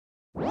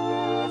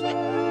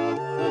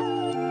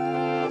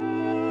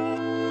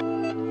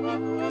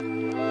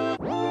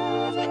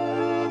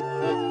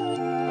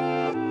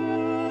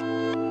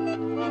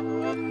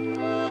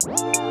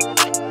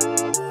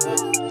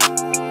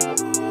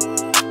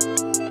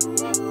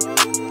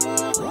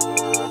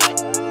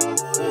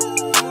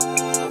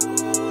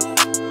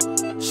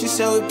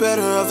said we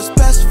better off as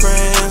best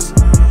friends.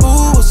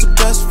 Ooh, what's a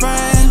best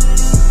friend?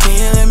 Can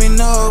you let me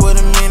know what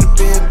it mean to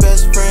be a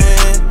best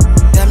friend?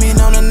 That mean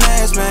on the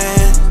next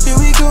man. Here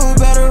we go,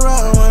 better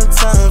off one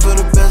time for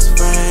the best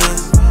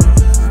friends.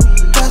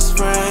 Best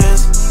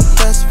friends,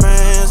 best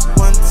friends,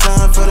 one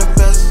time for the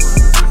best.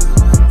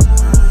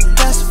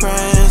 Best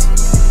friends,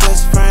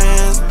 best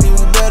friends, think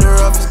we better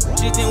off as.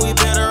 She think we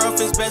better off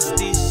as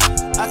besties.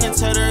 I can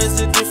tell her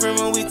it's a different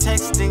when we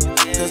texting.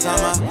 Cause I'm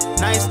a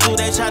nice dude,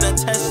 they try to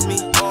test me.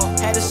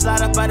 Had to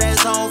slide up by that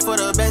zone for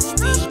the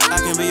bestie. I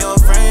can be your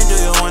friend, do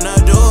you wanna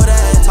do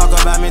that? Talk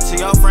about me to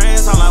your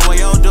friends, I'm like, well,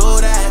 yo, do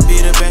that.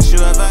 Be the best you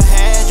ever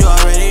had, you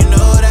already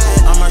know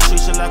that. I'ma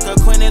treat you like a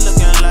queen and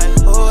looking like,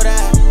 who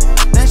that?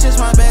 That's just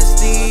my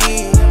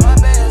bestie.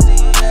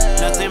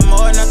 Nothing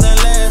more, nothing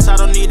less. I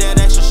don't need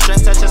that extra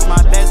stress, that's just my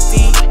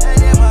bestie.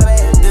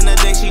 Then the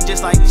day she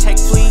just like,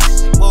 check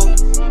please. Whoa.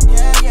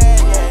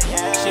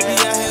 She be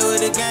out here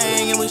with the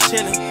gang and we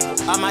chillin'.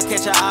 I might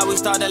catch her eye, we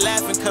started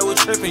laughing cause we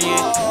trippin',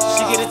 yeah.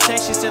 She get a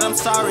text, she said I'm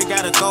sorry,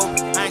 gotta go.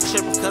 I ain't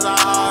trippin' cause I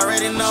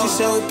already know. She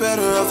said we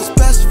better off as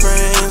best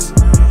friends.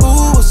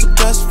 Ooh, what's a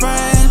best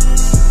friend?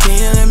 Can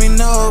you let me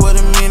know what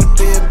it mean to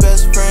be a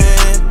best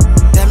friend?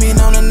 That mean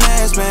on the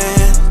next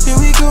man. Here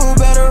we go,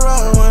 better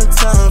off one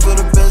time for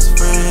the best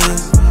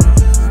friends.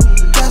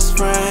 Best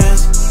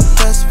friends,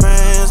 best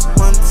friends,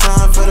 one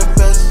time for the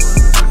best.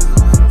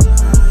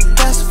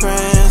 Best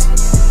friends,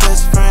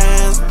 best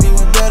friends, think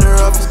we better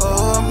off as.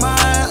 Oh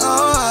my,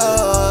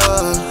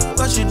 oh,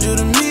 what you do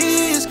to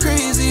me is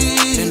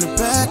crazy. In the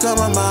back of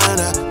my mind,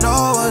 I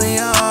know what we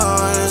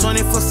on.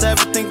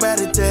 24/7, think about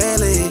it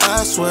daily.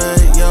 I swear,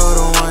 you're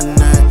the one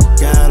that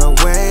got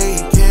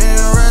away.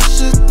 Can't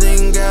rush a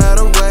thing, got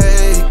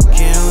away.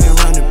 Can we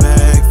run it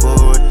back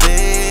for a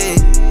day?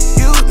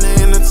 You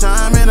name the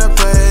time and the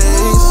place.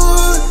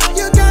 Ooh,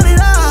 you got it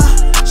all.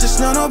 Just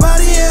know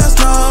nobody else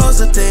knows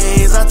the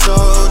things I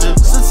told you.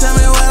 So tell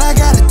me what I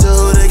gotta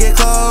do to get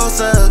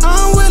closer.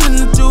 I'm willing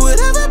to do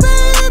whatever,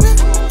 baby.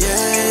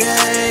 Yeah.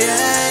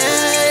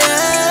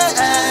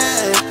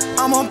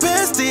 I'm on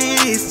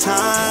besties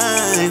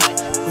time.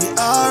 We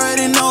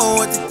already know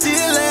what the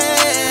deal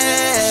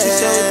is. She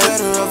said we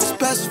better off as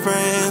best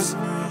friends.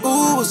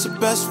 Ooh, what's a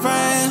best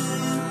friend?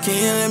 Can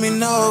you let me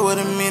know what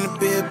it mean to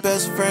be a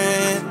best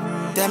friend?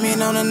 That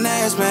mean on the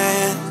next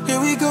man.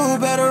 Here we go,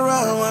 better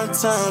off one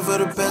time for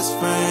the best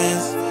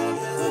friends.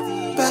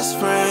 Best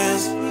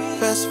friends,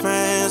 best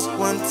friends,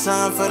 one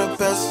time for the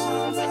best.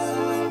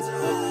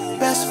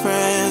 Best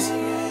friends,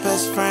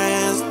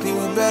 think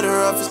we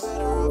better off as.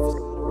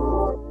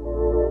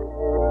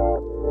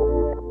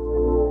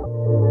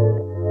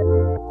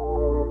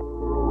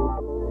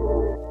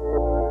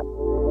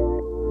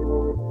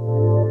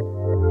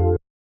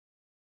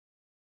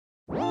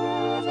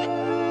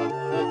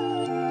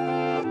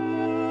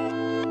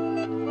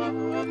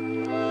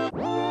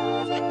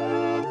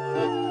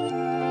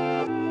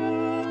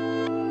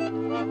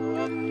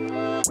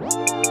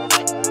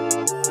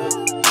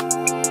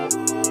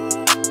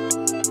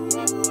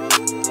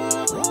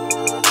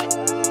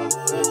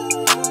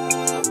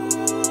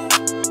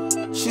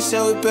 She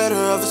said we better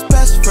off as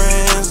best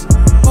friends.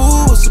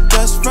 Ooh, what's a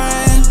best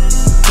friend?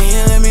 Can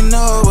you let me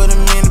know what it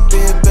mean to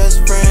be a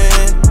best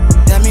friend?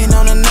 That mean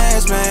on the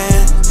next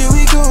man. Here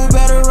we go,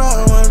 better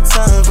off one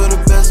time for the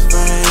best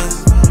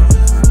friends.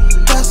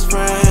 Best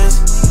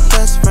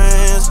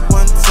friends,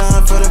 one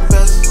time for the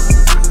best.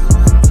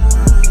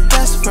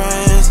 Best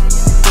friends,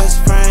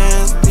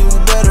 think we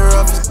better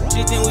off as.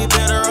 She think we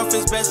better off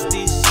as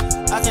besties.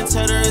 I can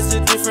tell her it's a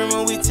different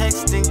when we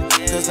texting.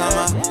 Cause I'm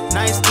a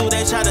nice dude,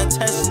 they try to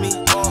test me.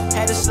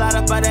 Had to slide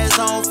up by that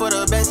zone for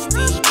the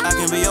bestie. I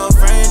can be your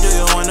friend, do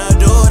you wanna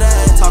do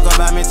that? Talk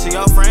about me to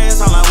your friends,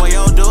 I'm like, well,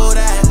 yo, do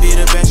that. Be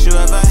the best you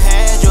ever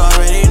had, you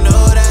already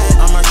know that.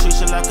 I'ma treat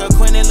you like a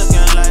queen and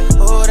looking like,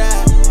 who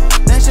that?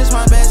 That's just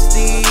my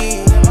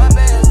bestie.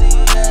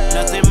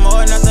 Nothing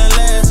more, nothing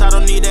less. I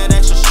don't need that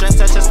extra stress,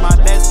 that's just my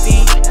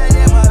bestie.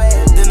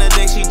 Then the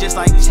day she just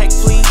like, check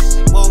please.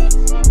 Whoa.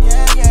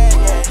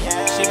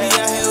 She be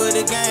out here with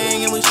the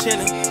gang and we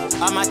chillin'.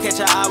 I might catch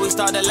her eye, we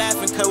started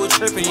laughing cause we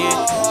trippin',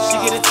 yeah. She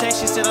get a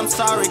text, she said I'm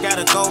sorry,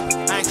 gotta go.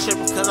 I ain't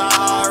trippin' cause I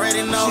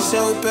already know. She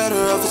said we better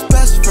off as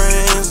best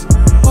friends.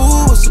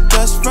 Ooh, what's a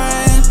best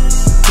friend?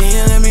 Can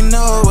you let me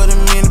know what it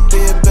mean to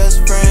be a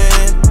best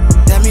friend?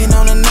 That mean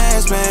on the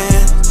next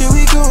man. Here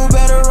we go,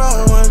 better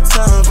off one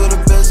time for the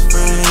best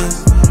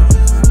friends.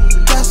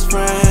 Best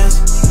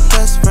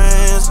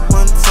friends,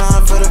 one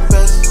time for the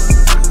best.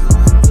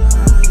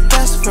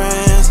 Best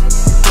friends,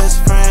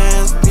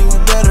 think we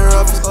better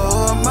off as.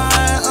 Oh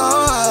my,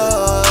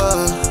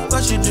 oh,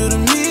 what you do to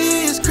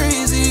me is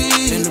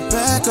crazy. In the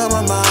back of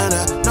my mind,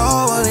 I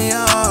know what we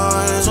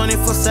on.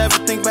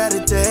 24/7, think about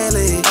it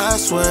daily. I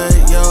swear,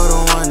 you're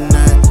the one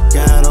that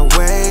got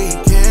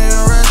away.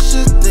 Can't rush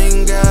a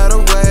thing, got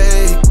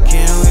away.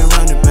 Can we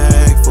run it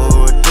back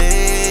for a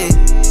day?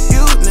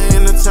 You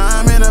name the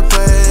time and the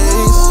place.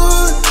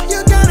 Ooh,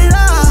 you got it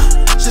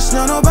all. Just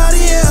know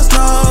nobody else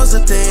knows the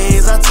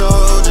things I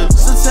told you.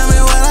 So tell me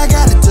what I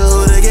gotta do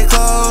to get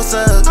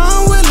closer.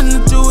 I'm willing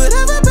to do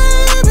whatever.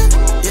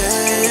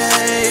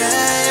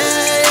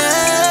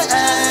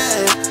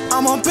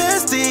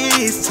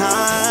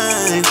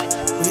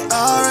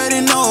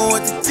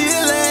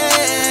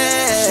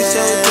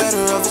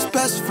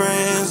 best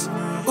friends?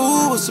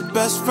 Ooh, what's a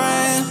best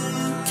friend?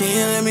 Can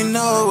you let me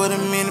know what it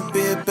mean to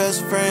be a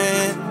best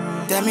friend?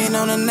 That mean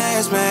on the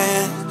next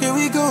man. Here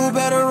we go,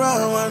 better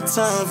run one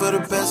time for the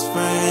best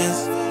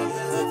friends.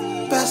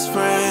 Best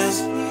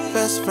friends,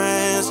 best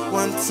friends,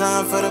 one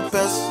time for the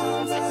best.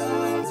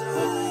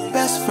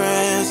 Best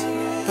friends,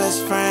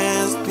 best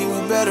friends, think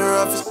we better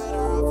off.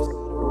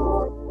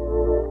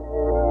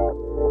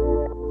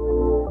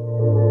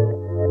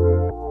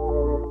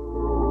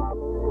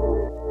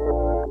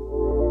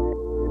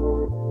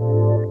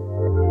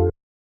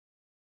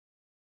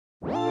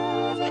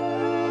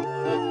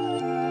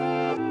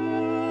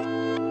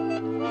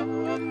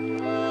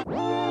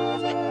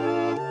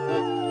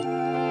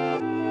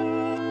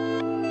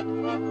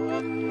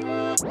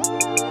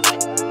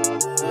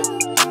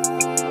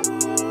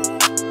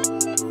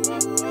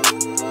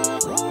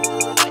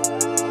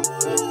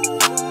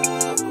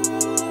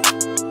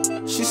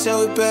 She said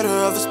we better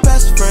off as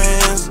best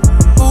friends.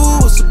 Ooh,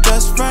 what's a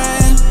best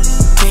friend?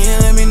 Can you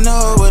let me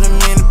know what it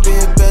mean to be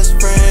a best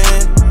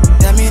friend?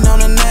 That mean on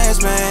the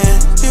next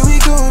man. Here we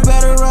go,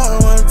 better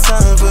run one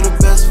time for the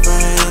best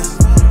friends.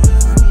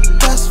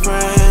 Best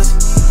friends,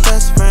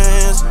 best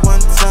friends,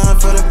 one time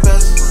for the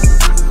best.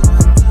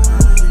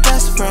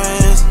 Best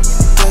friends,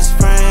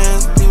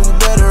 think we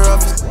better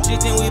off as. She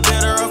think we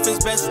better off as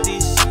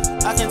besties.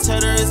 I can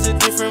tell her it's a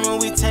different when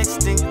we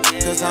texting.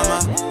 Cause I'm a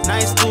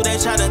nice dude, they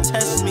try to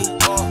test me.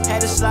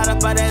 Had to slide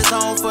up by that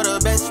zone for the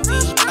bestie.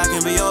 I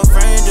can be your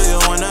friend, do you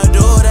wanna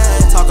do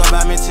that? Talk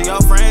about me to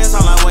your friends,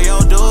 I'm like, well, yo,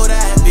 do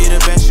that. Be the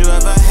best you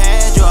ever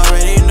had, you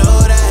already know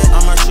that.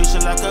 I'ma treat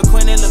you like a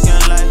queen,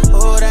 looking like,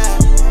 oh, that.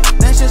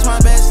 That's just my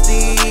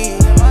bestie.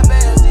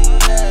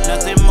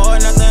 Nothing more,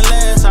 nothing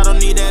less. I don't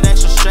need that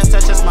extra stress,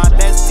 that's just my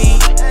bestie.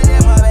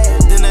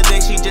 Then the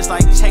day she just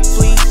like, check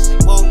please.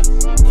 Whoa.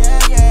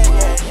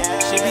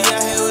 She be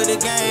out here with the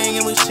gang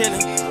and we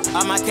chillin'.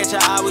 I might catch her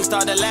eye, we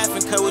started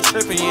laughing cause we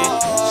trippin', yeah.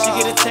 She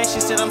get a text,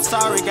 she said I'm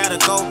sorry, gotta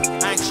go.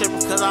 I ain't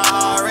trippin' cause I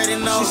already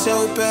know. She said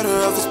we better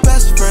off as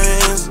best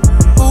friends.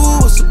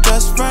 Ooh, what's a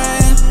best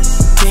friend?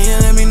 Can you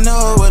let me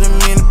know what it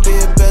mean to be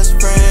a best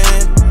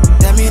friend?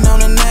 That mean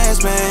on the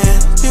next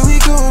man. Here we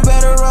go,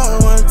 better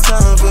run one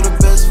time for the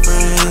best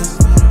friends.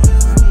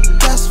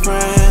 Best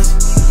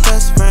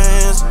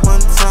friends,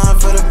 one time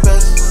for the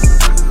best.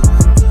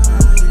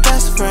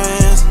 Best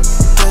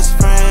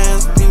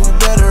friends, think we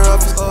better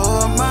off as.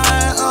 Oh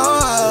my,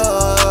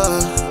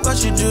 oh,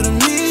 what you do to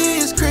me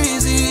is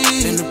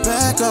crazy. In the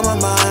back of my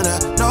mind, I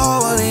know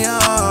what we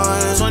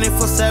on.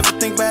 24/7,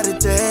 think about it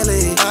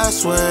daily. I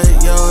swear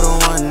you're the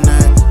one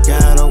that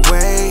got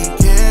away.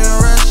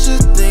 Can't rush a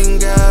thing,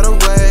 got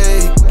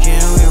away.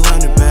 Can we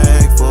run it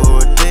back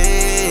for a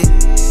day?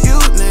 You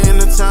name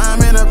the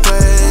time and the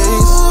place.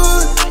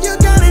 Ooh, you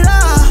got it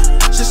all.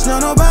 Just know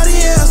nobody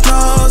else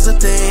knows the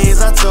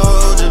things I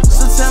told you.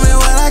 So tell me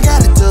what I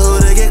gotta do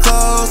to get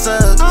closer.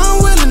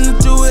 I'm willing to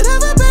do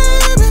whatever,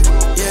 baby.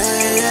 Yeah.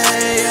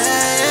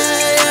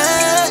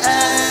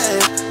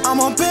 I'm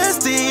on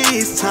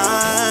besties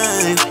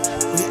time.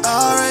 We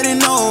already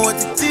know what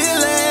the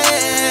deal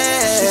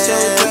is. She said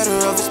we better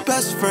off as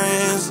best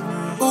friends.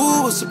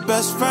 Ooh, what's a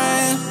best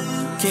friend?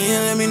 Can you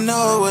let me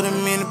know what it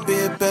mean to be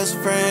a best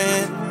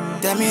friend?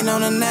 That mean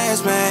on the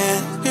next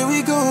man. Here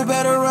we go,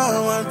 better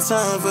run one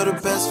time for the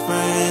best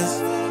friends.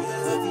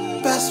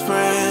 Best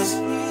friends,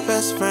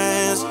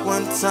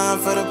 one time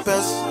for the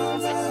best.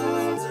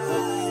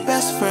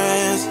 Best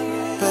friends,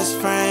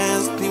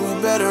 think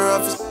we better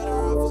off as.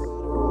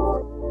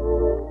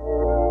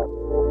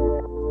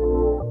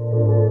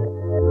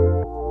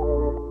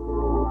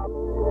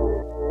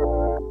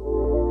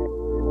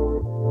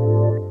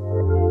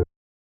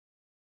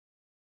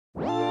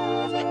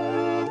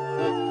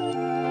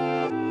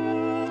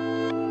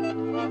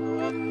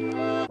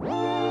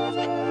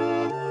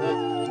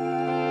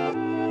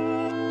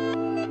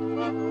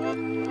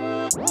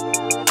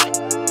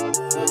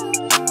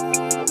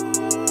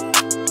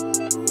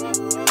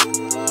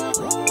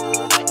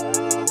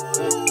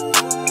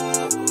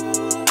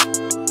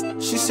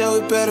 She said we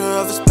better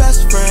off as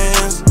best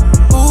friends.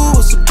 Ooh,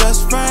 what's a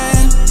best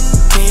friend?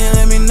 Can you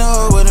let me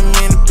know what it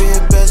mean to be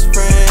a best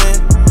friend?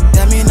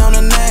 That mean on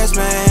the next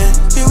man.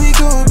 Here we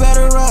go,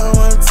 better run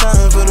one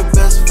time for the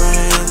best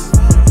friends.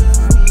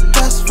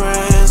 Best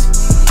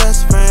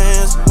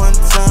friends, one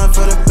time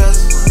for the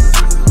best.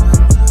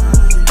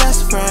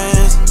 Best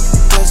friends,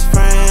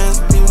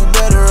 think we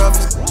better off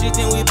as. She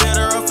think we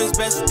better off as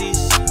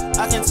besties.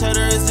 I can tell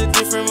her it's a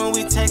different when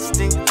we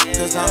texting.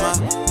 Cause I'm a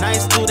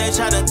nice dude, they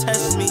try to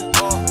test me.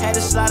 Had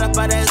to slide up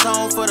by that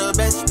zone for the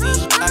bestie.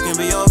 I can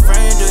be your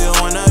friend, do you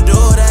wanna do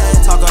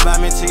that? Talk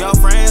about me to your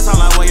friends, I'm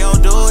like, well, yo,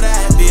 do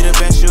that. Be the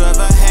best you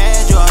ever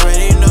had, you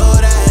already know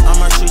that.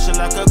 I'ma treat you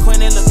like a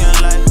queen, looking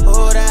like,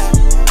 oh, that.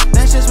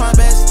 That's just my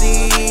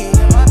bestie.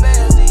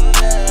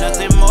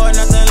 Nothing more,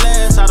 nothing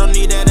less. I don't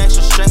need that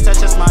extra stress,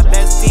 that's just my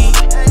bestie.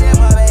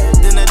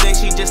 Then the day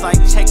she just like,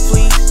 check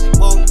please.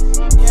 Whoa.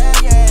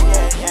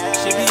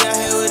 She be out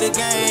here with the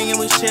gang and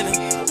we chillin'.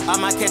 I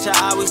might catch her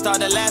eye, we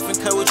started laughing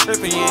cause we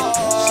trippin', yeah.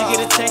 She She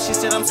get a text, she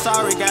said I'm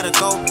sorry, gotta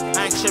go.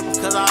 I ain't trippin'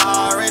 cause I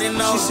already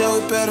know. She said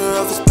we better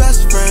off as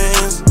best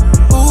friends.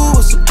 Ooh,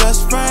 what's a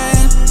best friend?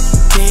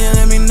 Can you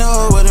let me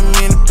know what it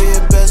mean to be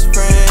a best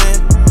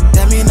friend?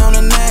 That mean on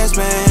the next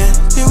man.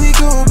 Here we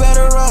go,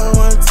 better off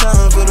one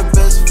time for the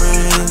best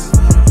friends.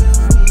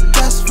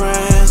 Best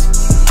friends,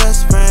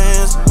 best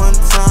friends, one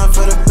time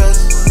for the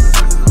best.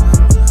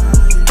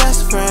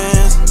 Best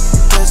friends,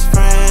 best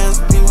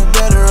friends, think we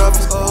better off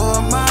as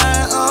oh my,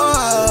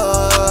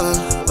 oh.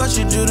 What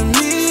you do to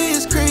me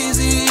is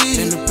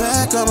crazy. In the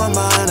back of my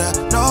mind, I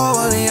know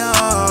what we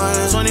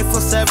on.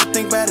 24/7,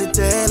 think about it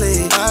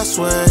daily. I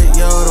swear,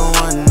 you're the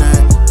one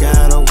that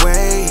got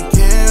away.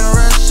 Can't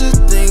rush a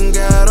thing,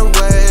 got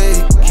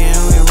away. Can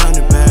we run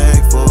it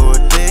back for a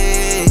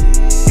day?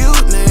 You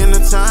name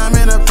the time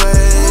and the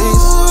place.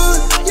 Ooh,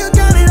 you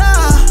got it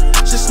all.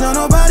 Just know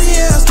nobody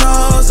else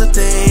knows the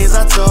things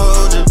I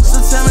told you. So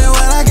tell me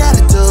what I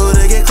gotta do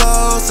to get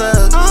closer.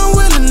 I'm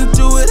willing to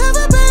do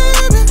whatever,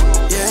 baby.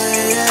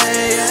 Yeah, yeah,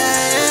 yeah,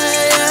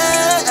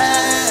 yeah,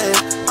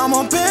 yeah. I'm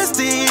on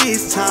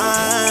besties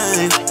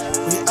time.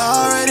 We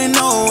already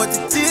know what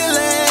the deal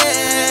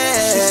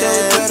is. She said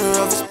we better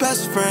off as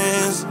best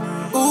friends.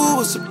 Ooh,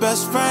 what's a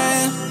best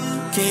friend?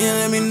 Can you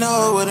let me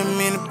know what it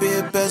mean to be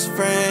a best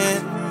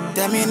friend?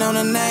 That mean on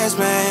the next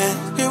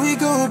man. Here we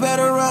go,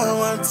 better off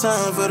one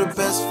time for the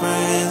best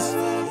friends.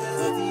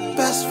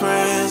 Best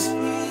friends,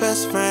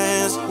 best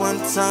friends, one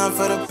time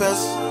for the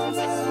best.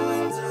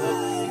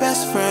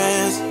 Best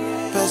friends,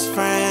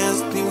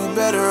 think we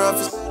better off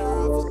as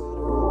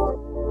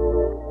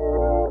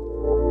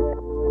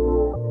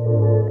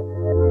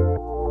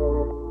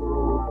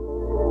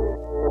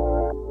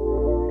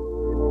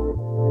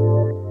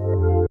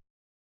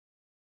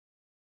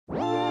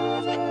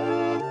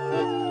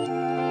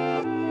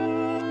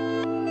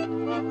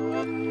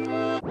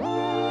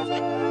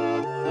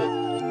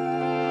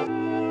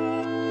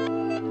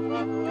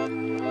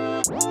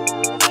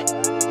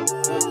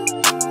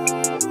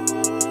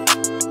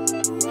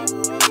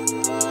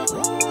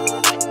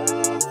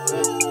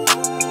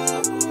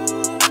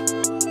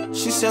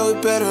She said we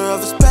better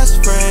off as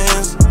best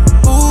friends.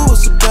 Ooh,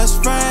 what's a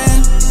best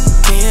friend?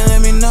 Can you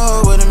let me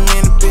know what it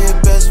mean to be a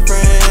best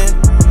friend?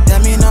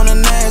 That mean on the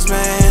next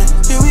man.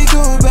 Here we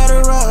go, better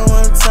off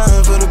one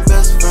time for the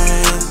best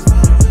friends.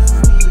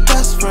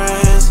 Best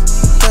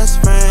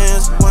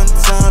friends, one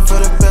time for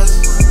the best.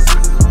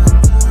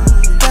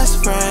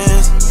 Best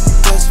friends,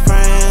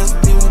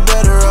 think we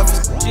better off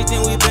as. She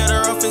think we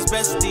better off as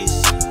besties.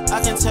 I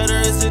can tell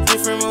her it's a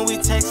different when we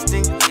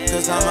texting.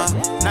 Cause I'm a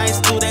nice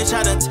dude, they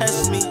try to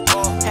test me.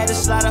 Had to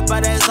slide up by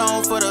that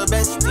zone for the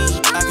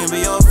bestie. I can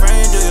be your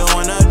friend, do you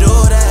wanna do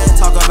that?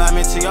 Talk about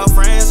me to your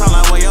friends, I'm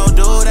like, well, yo,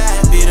 do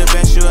that. Be the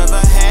best you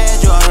ever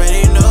had, you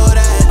already know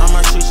that.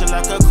 I'ma treat you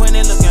like a queen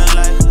and looking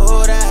like,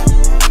 who that?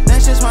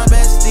 That's just my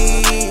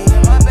bestie.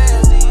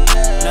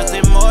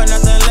 Nothing more,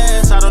 nothing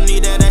less. I don't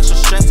need that extra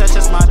stress, that's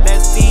just my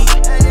bestie.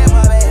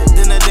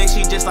 Then the day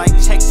she just like,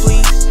 check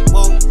please.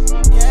 Whoa.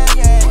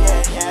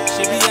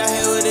 She be out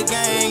here with the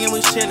gang and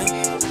we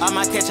chillin'. I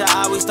might catch her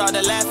eye, we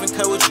started laughing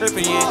cause we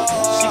trippin', yeah.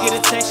 She get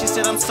a text, she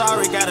said I'm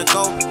sorry, gotta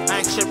go.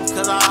 I ain't trippin'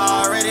 cause I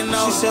already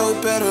know. She said we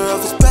better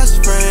off as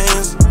best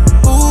friends.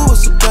 Ooh,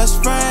 what's a best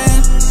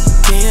friend?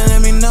 Can you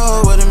let me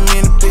know what it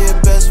mean to be a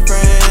best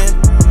friend?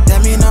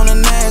 That mean on the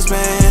next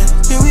man.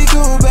 Here we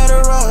go,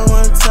 better off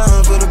one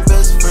time for the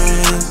best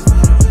friends.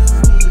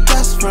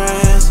 Best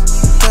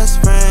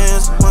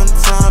friends, one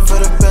time for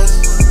the best.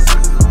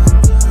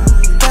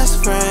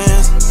 Best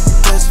friends,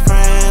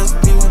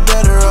 think we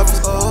better off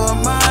as oh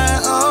my,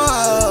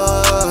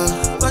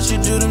 oh. What you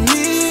do to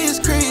me is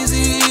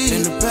crazy.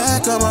 In the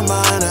back of my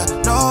mind, I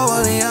know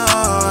what we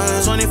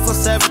on.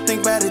 24/7,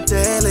 think about it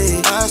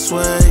daily. I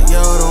swear,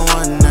 you're the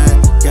one that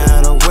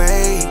got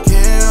away.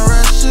 Can't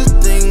rush a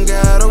thing,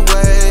 got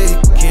away.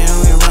 Can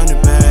we run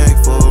it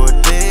back for a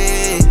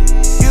day?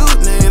 You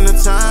name the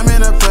time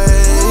and the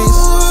place.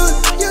 Ooh,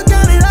 you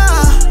got it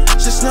all.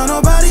 Just know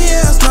nobody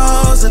else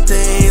knows the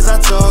things I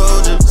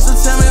told you. So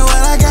tell me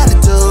what I gotta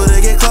do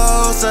to get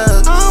closer.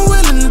 I'm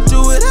willing to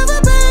do whatever,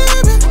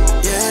 baby.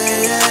 Yeah,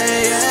 yeah,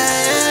 yeah,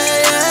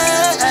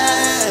 yeah,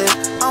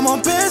 yeah. I'm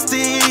on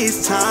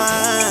besties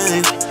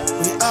time.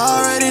 We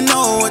already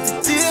know what the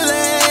deal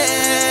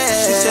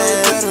is. She said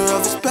we better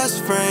off as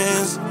best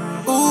friends.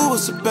 Ooh,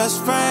 what's a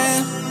best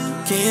friend?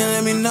 Can you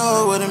let me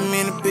know what it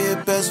mean to be a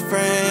best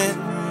friend?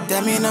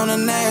 That mean on the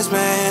next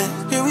man.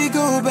 Here we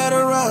go,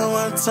 better off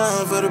one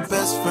time for the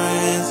best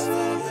friends.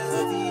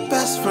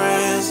 Best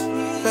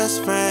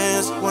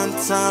friends, one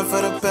time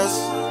for the best.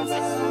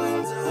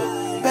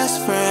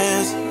 Best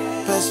friends,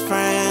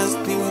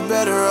 think we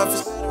better off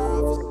as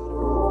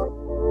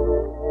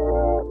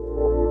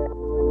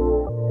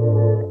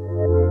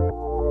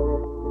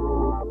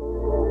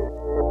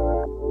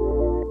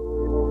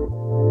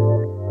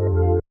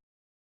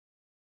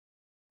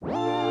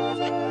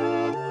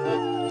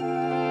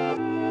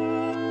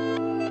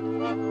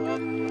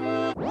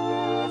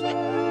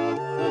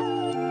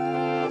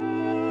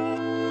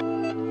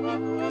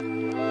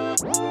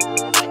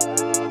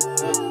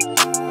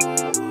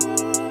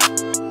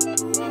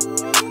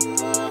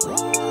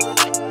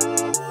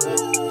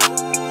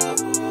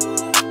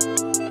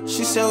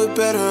said we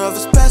better off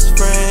as best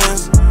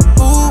friends.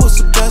 Ooh, what's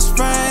a best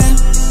friend?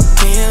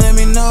 Can you let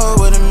me know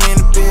what it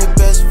mean to be a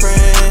best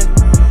friend?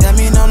 That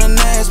mean on the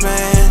next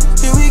man.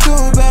 Here we go,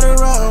 better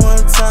off one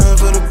time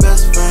for the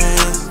best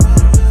friends.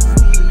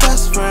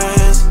 Best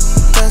friends,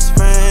 best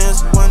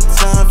friends, one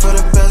time for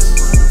the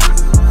best.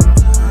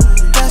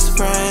 Best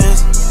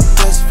friends,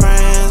 best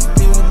friends,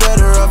 think we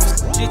better off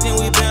as. She think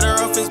we better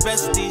off as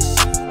besties.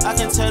 I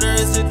can tell her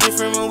it's a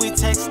different when we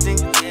texting.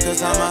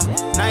 Cause I'm a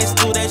nice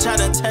dude, they try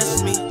to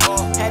test me.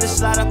 Had to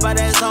slide up by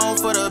that zone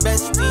for the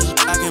bestie.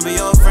 I can be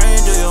your friend,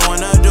 do you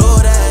wanna do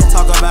that?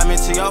 Talk about me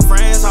to your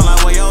friends, I'm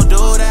like, well, yo,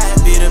 do that.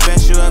 Be the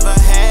best you ever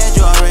had,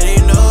 you already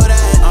know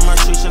that. I'ma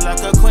treat you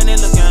like a queen,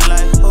 looking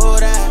like, oh,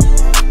 that.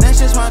 That's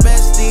just my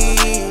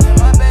bestie.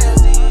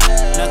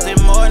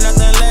 Nothing more,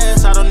 nothing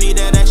less. I don't need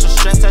that extra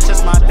stress, that's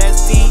just my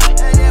bestie.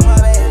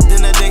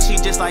 Then the day she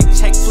just like,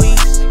 check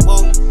please.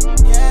 Whoa.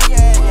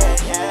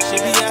 She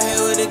be out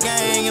here with the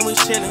gang and we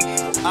chillin'.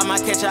 I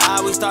might catch her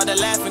eye, we started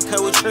laughing cause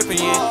we trippin',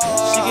 yeah.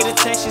 She get a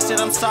text, she said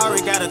I'm sorry,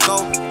 gotta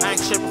go. I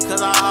ain't trippin'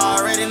 cause I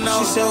already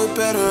know. She said we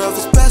better off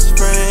as best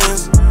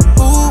friends.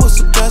 Ooh, what's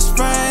a best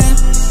friend?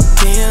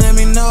 Can you let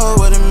me know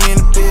what it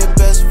mean to be a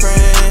best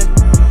friend?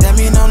 That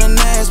mean on the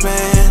next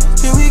man.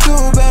 Here we go,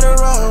 better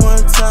off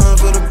one time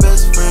for the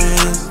best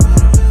friends.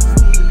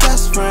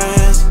 Best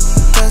friends,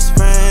 best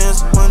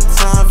friends, one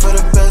time for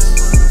the best.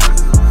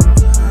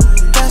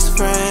 Best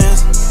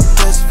friends,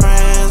 best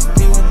friends,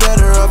 think we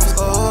better off as.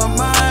 Oh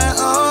my,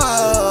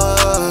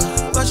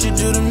 oh, what you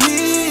do to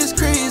me is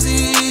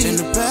crazy. In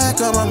the back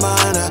of my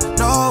mind, I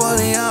know what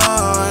you're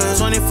on.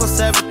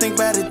 24/7, think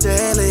about it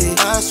daily.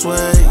 I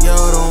swear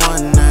you're the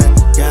one that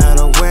got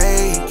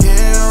away.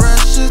 Can't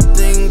rush a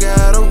thing,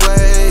 got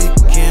away.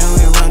 Can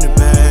we run it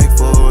back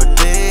for a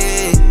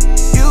day?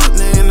 You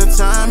name the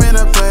time and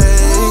the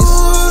place.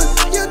 Ooh,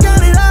 you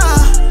got it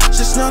all.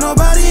 Just know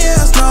nobody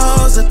else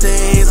knows the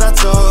things I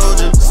told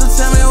you. So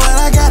tell me what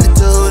I gotta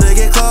do to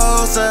get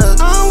closer.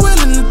 I'm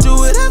willing to do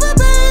whatever,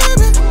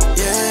 baby.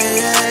 Yeah.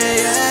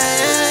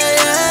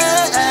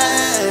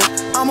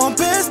 I'm on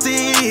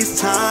besties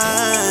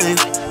time.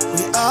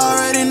 We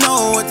already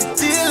know what the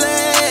deal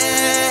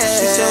is.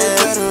 She said we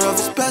better off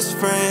as best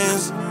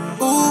friends.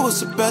 Ooh,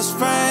 what's a best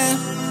friend?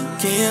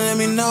 Can you let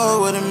me know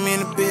what it mean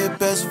to be a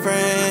best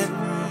friend?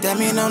 That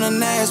mean on the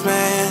next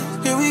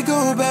man. Here we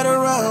go, better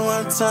off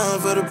one time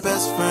for the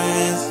best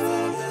friends.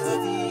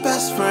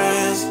 Best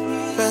friends,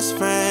 best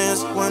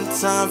friends, one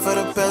time for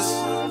the best.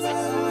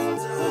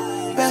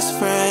 Best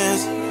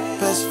friends,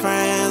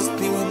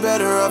 think we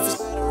better off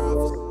as.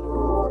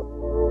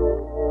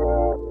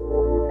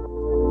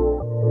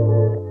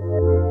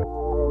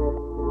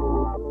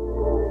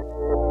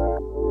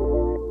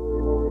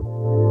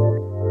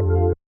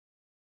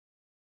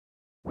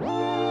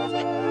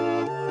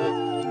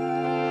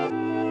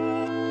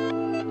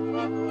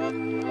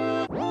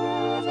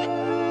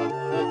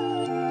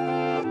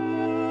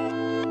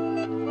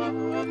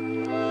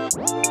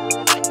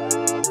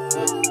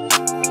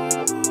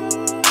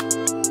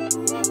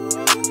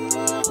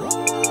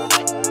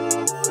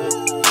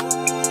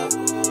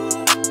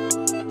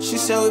 She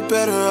said we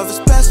better off as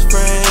best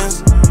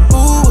friends.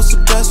 Ooh, what's a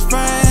best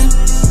friend?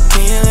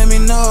 Can you let me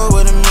know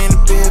what it mean to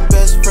be a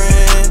best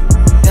friend?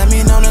 That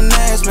mean on the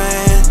next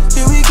man.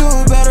 Here we go,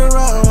 better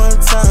off one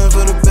time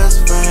for the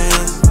best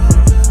friends.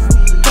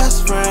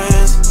 Best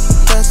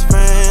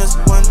friends,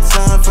 one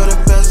time for the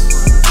best.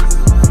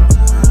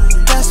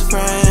 Best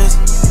friends,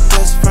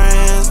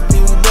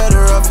 think we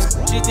better off as.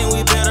 She think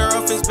we better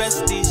off as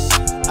besties.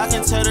 I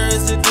can tell her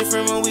it's a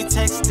different when we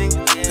texting.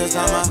 Cause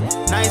I'm a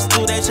nice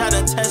dude, they try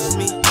to test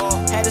me.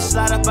 Had to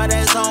slide up by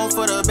that zone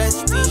for the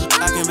bestie.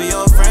 I can be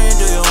your friend,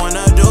 do you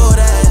wanna do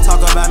that? Talk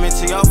about me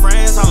to your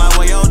friends, I'm like,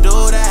 well, yo, do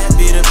that.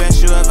 Be the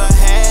best you ever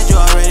had, you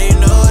already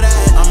know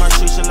that. I'ma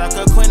treat you like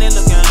a queen,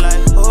 looking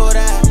like, oh,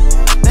 that.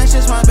 That's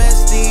just my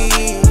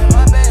bestie.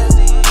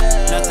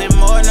 Nothing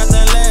more,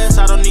 nothing less.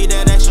 I don't need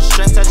that extra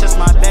stress, that's just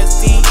my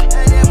bestie.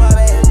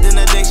 Then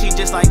the day she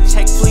just like,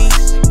 check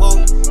please. Whoa.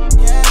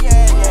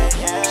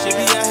 She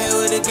be out here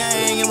with the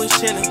gang and we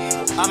chillin'.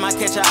 I might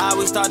catch her eye,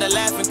 we started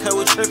laughing cause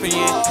we trippin',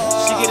 yeah.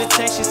 She get a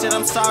text, she said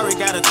I'm sorry,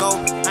 gotta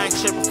go. I ain't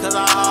trippin' cause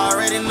I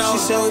already know.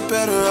 She said we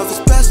better off as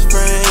best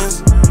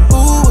friends.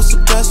 Ooh, what's a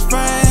best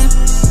friend?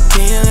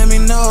 Can you let me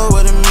know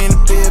what it mean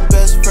to be a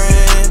best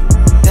friend?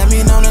 That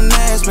mean on the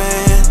next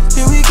man.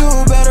 Here we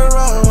go, better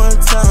off one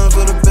time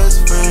for the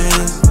best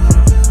friends.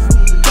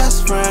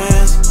 Best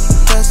friends,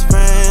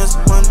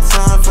 one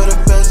time for the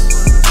best.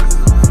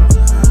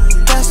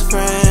 Best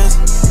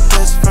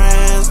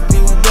friends,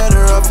 think we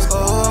better off as.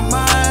 Oh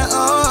my,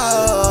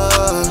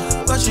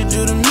 oh, what you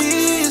do to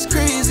me is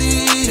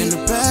crazy. In the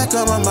back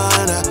of my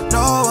mind, I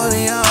know what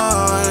you're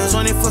on.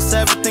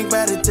 24/7, think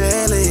about it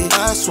daily.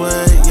 I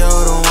swear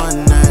you're the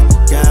one that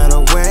got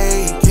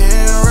away.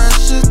 Can't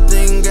rush a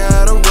thing,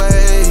 got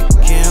away.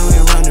 Can we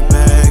run it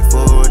back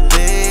for a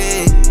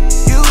day?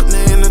 You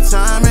name the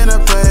time and the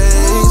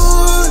place.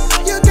 Ooh,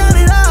 you got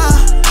it all.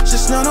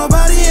 Just know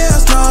nobody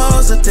else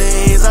knows the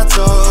things I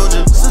told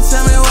you. So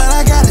tell me what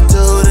I gotta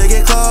do to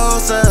get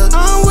closer.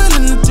 I'm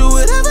willing to do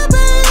it.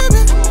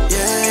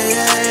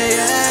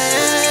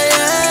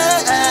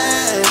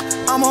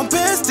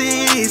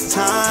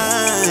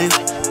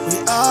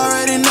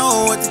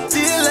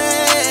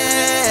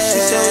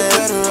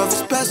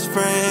 best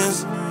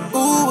friends?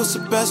 Ooh, what's a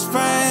best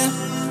friend?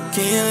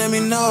 Can you let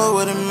me know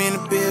what it mean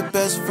to be a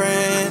best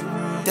friend?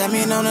 That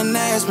mean on the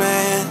next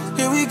man.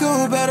 Here we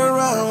go, better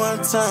run one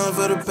time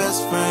for the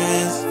best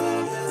friends.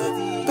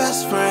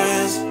 Best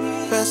friends,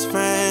 best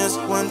friends,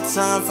 one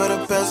time for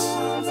the best.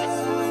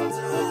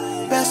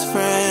 Best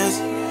friends,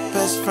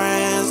 best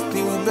friends,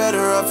 think we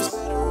better off.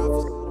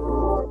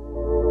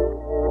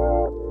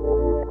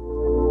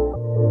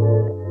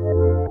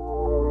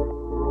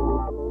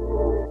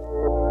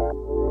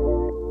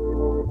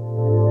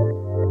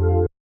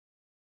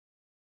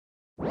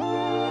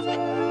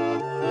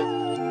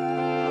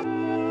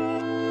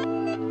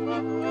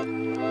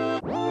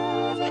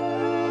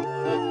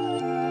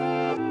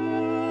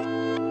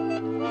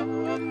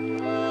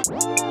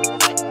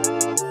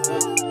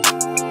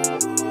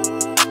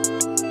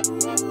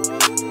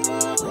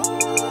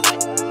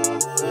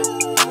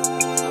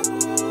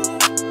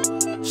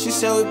 She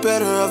said we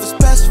better off as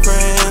best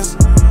friends.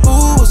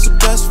 Ooh, what's a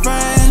best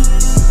friend?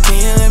 Can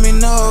you let me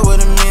know what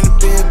it mean to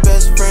be a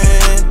best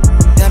friend?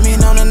 That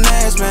mean on the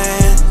next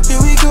man. Here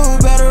we go,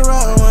 better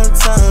run one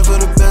time for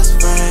the best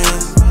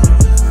friends.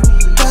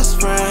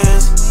 Best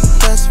friends,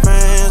 best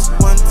friends,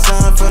 one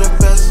time for the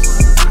best.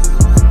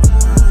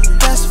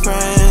 Best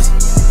friends,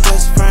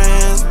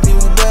 think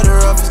we better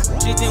off as.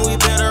 She think we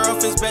better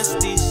off as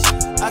besties.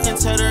 I can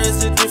tell her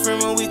it's a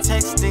different when we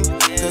texting.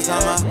 Cause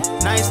I'm a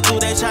nice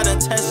dude, they try to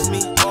test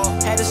me.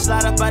 Had to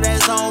slide up by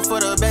that zone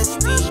for the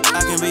bestie.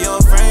 I can be your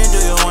friend, do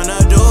you wanna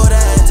do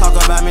that? Talk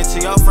about me to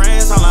your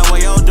friends, I'm like, well,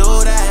 yo, do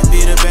that.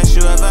 Be the best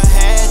you ever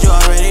had, you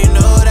already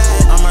know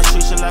that. I'ma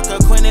treat you like a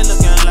queen and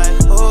looking like,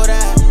 who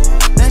that?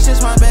 That's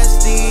just my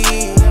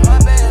bestie.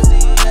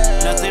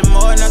 Nothing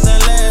more, nothing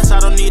less.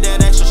 I don't need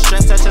that extra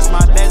stress, that's just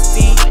my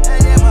bestie.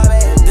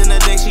 Then the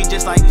day she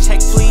just like,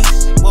 check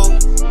please. Whoa.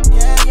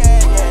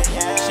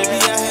 She be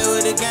out here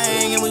with the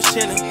gang and we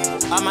chillin'.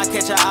 I might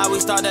catch her eye, we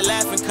started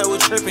laughing cause we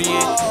trippin',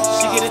 yeah.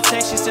 She get a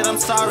text, she said I'm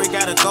sorry,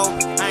 gotta go.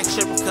 I ain't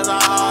trippin' cause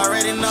I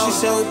already know. She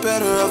said we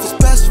better off as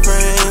best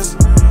friends.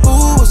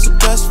 Ooh, what's a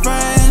best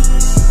friend?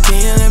 Can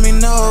you let me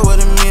know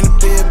what it mean to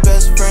be a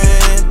best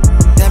friend?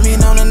 That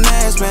mean on the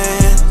next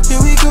man.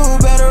 Here we go,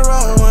 better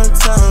run one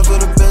time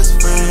for the best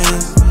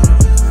friends.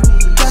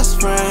 Best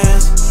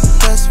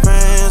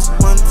friends,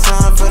 one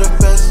time for the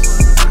best.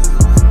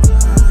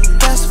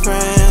 Best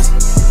friends,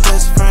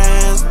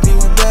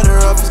 think we better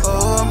off as.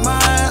 Oh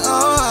my,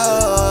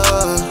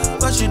 oh,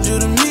 what you do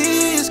to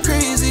me is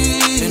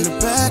crazy. In the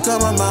back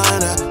of my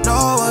mind, I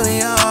know what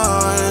he on.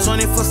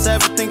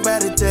 24/7, think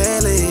about it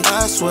daily.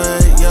 I swear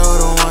you're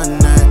the one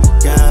that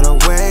got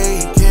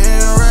away.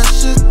 Can't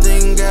rush a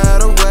thing,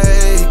 got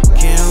away.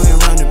 Can we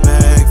run it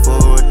back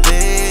for a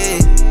day?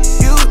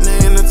 You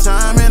name the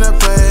time and the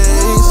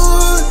place.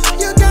 Ooh,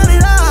 you got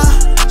it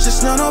all.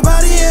 Just know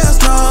nobody else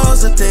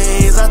knows the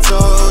things I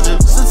told you.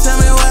 So tell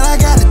me what I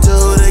gotta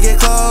do to get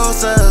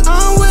closer.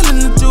 I'm willing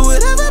to do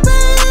whatever,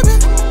 baby.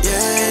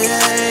 Yeah.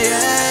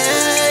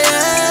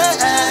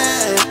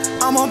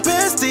 I'm on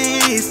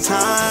besties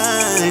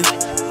time.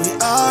 We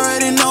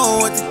already know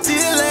what the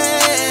deal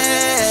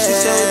is. She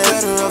said we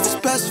better off as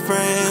best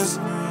friends.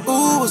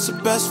 Ooh, what's a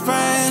best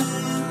friend?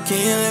 Can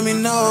you let me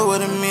know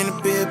what it mean to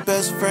be a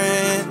best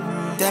friend?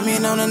 That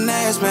mean on the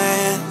next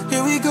man.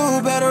 Here we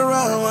go, better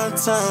run one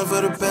time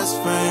for the best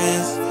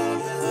friends.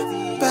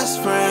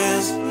 Best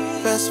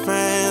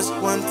friends,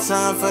 one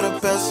time for the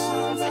best.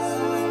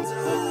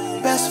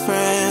 Best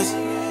friends,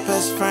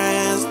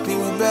 think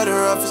we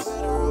better off as.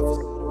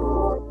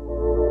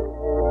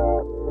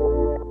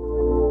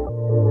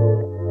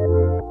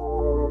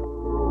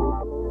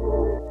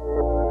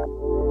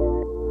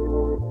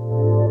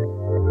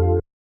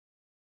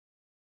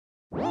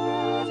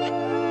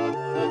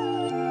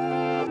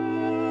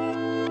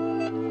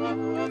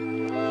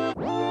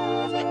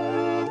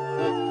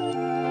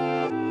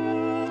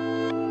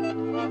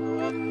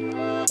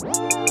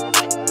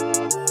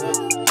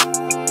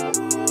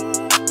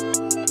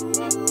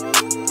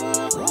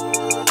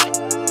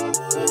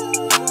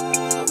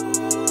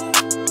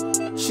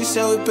 She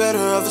said we better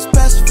off as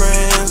best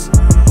friends.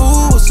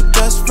 Ooh, what's a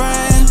best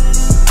friend?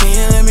 Can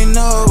you let me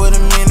know what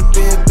it mean to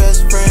be a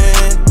best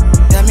friend?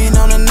 That mean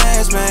on the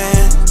next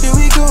man. Here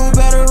we go,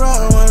 better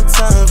run one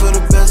time for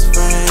the best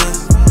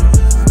friends.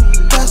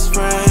 Best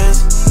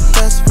friends,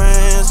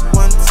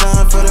 one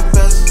time for the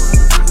best.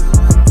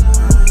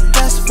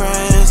 Best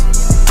friends,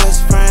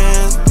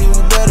 think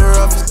we better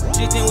off as.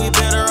 She think we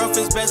better off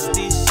as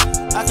besties.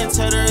 I can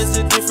tell her it's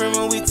a different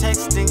when we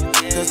texting.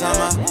 Cause I'm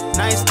a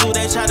nice dude,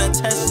 they try to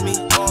test me.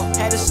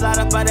 Had to slide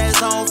up by that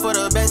zone for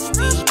the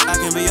bestie. I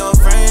can be your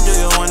friend, do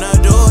you wanna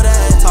do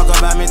that? Talk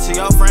about me to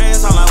your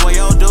friends, I'm like, well,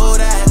 yo, do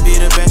that. Be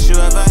the best you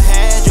ever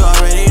had, you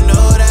already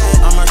know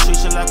that. I'ma treat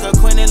you like a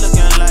queen and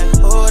looking like,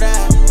 who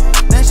that?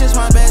 That's just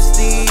my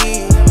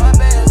bestie.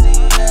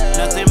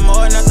 Nothing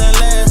more, nothing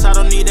less. I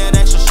don't need that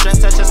extra stress,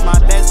 that's just my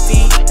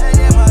bestie.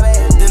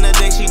 Then the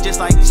day she just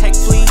like, check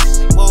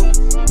please. Whoa.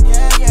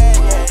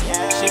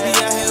 She be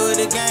out here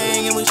with the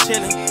gang and we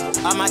chillin'.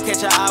 I might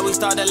catch her eye, we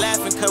started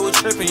laughing cause we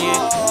trippin',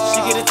 yeah. She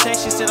get a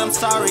text, she said I'm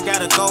sorry,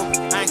 gotta go.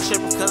 I ain't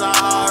trippin' cause I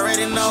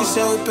already know. She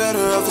said we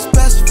better off as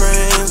best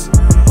friends.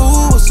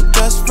 Ooh, what's a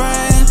best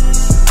friend?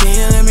 Can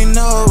you let me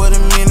know what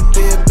it mean to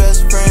be a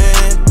best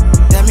friend?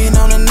 That mean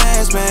I'm the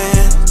next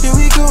man. Here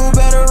we go,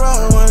 better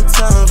off one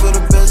time for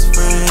the best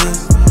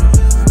friends.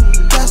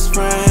 Best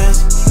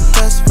friends,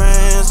 best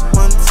friends,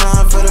 one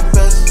time for the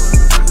best.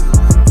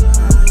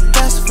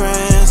 Best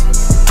friends,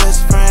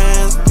 best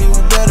friends, think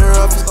we better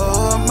off as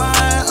oh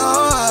my,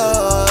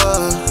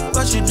 oh.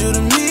 What you do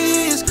to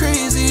me is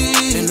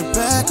crazy. In the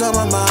back of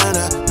my mind,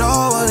 I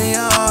know what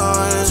you're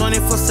on.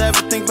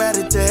 24/7, think about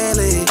it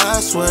daily. I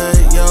swear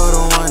you're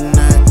the one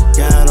that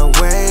got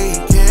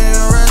away.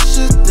 Can't rush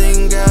a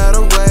thing, got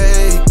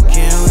away.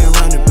 Can we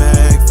run it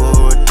back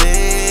for a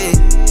day?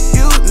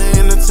 You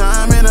name the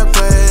time and the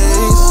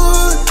place.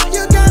 Ooh,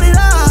 you got it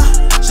all.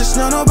 Just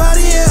know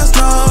nobody else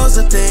knows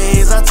the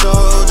things I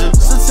told you.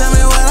 So tell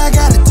me what I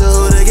gotta do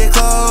to get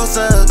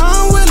closer.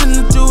 I'm willing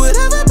to do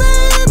whatever,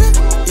 baby.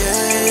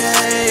 Yeah,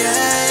 yeah,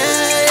 yeah,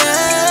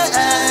 yeah,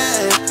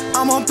 yeah.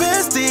 I'm on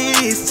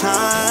besties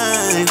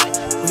time.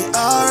 We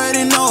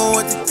already know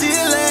what the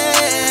deal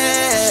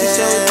is. She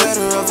said we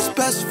better off as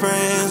best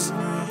friends.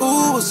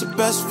 Ooh, what's a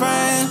best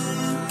friend?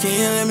 Can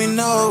you let me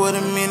know what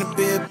it mean to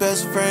be a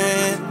best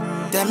friend?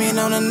 That mean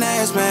I'm the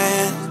next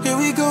man. Here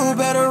we go,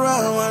 better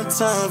off one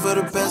time for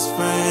the best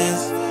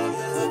friends.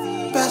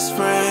 Best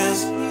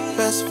friends,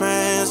 best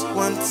friends,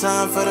 one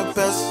time for the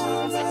best.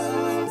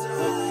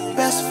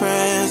 Best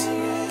friends,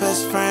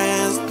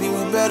 think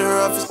we better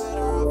off as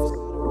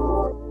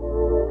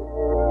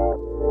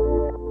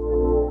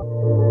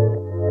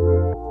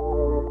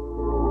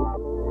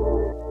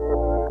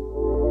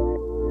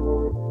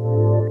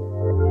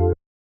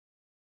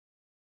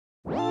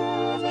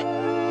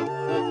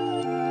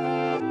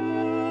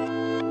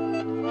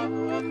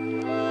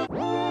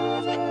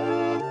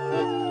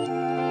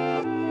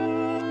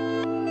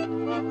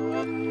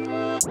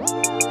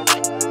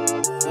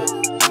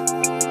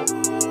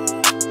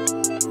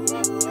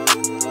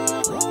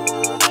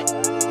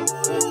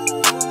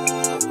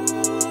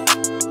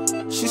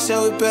She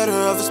said we better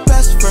off as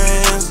best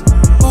friends.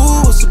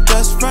 Ooh, what's a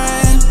best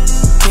friend?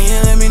 Can you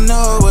let me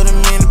know what it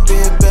mean to be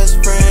a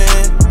best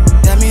friend?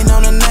 That mean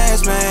I'm the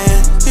next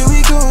man. Here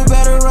we go,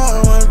 better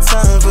off one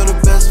time for the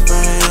best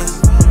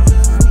friends.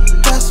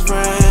 Best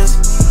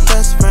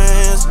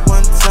friends,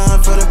 one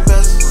time for the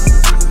best.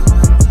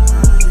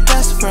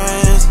 Best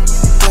friends,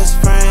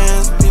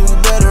 think we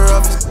better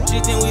off as She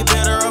think we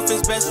better off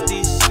as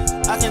besties.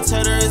 I can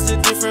tell her it's a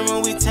different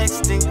when we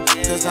texting.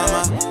 Cause I'm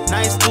a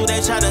nice dude, they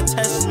try to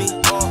test me.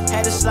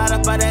 Had to slide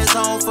up by that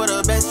zone for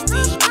the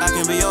bestie. I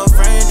can be your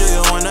friend, do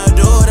you wanna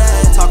do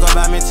that? Talk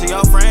about me to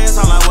your friends,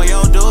 I'm like, well,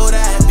 yo, do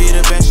that. Be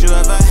the best you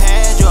ever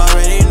had, you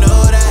already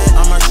know that.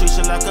 I'ma treat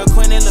you like a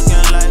queen and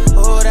looking like,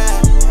 who that?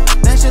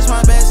 That's just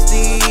my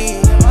bestie.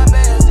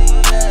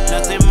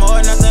 Nothing more,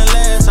 nothing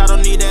less. I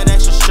don't need that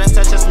extra stress,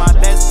 that's just my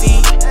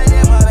bestie.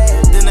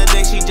 Then the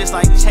day she just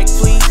like, check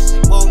please.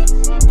 Whoa.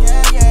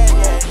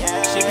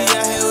 She be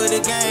out here with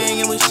the gang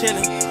and we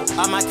chillin'.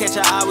 I might catch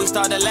her eye, we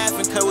started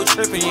laughing cause we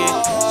trippin',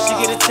 yeah.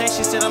 She get a text,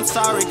 she said I'm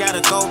sorry, gotta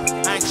go.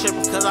 I ain't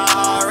trippin' cause I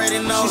already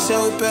know. She said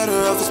we better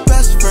off as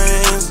best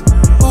friends.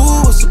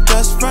 Ooh, what's a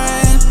best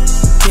friend?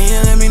 Can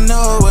you let me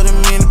know what it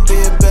mean to be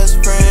a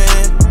best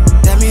friend?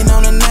 That mean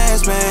I'm the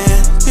next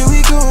man. Here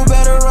we go,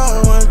 better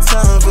off one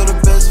time for the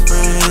best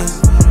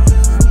friends.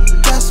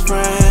 Best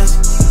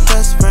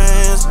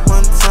friends,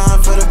 one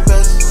time for the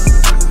best.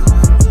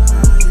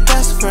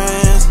 Best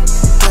friends,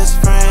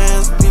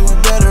 think we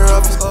better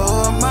off as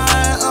oh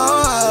my,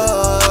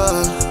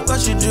 oh.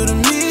 What you do to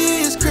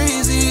me is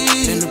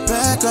crazy. In the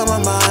back of my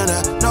mind,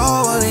 I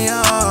know what you're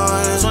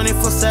on.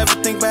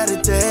 24/7, think about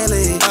it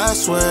daily. I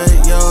swear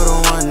you're the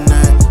one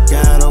that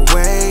got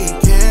away.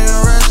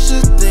 Can't rush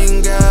a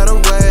thing, got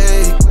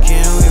away.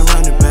 Can we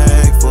run it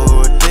back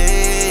for a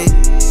day?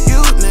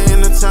 You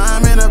name the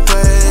time and the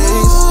place.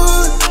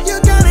 Ooh, you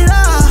got it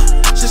all.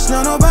 Just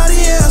know nobody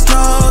else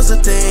knows the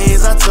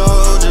things I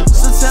told you.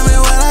 So tell me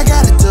what I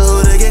gotta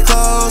do to get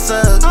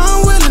closer.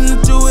 I'm willing to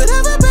do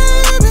whatever,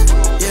 baby.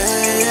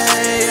 Yeah, yeah,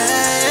 yeah,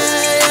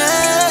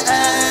 yeah,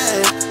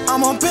 yeah.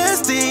 I'm on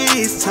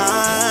besties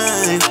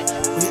time.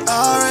 We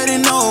already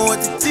know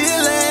what the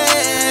deal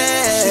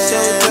is. She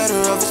said we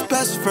better off as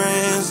best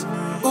friends.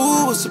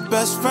 Ooh, what's a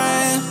best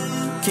friend?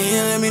 Can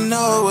you let me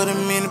know what it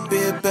mean to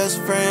be a best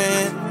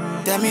friend?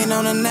 That mean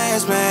I'm the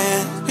next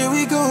man. Here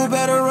we go,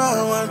 better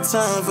off one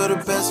time for the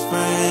best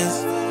friends.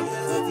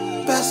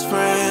 Best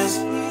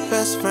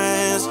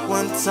friends,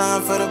 one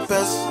time for the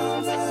best.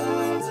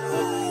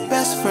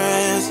 Best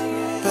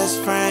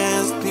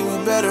friends, think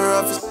we better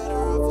off as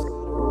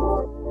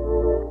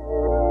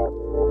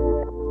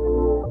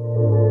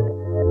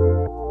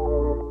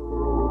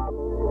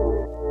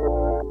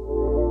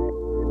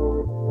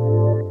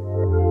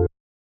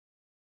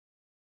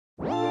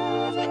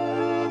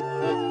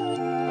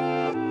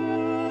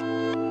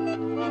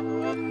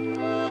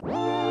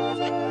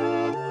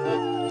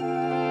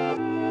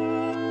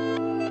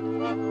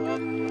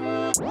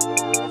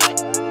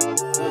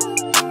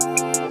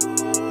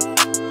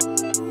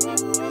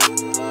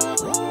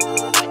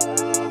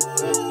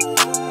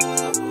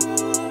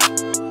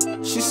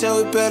said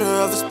we better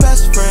off as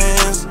best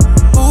friends.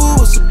 Ooh,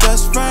 what's a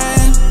best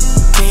friend?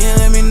 Can you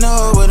let me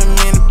know what it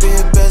mean to be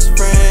a best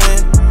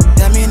friend?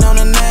 That mean on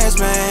the next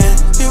man.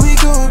 Here we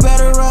go,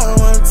 better run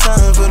one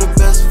time for the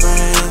best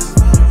friends.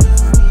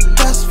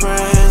 Best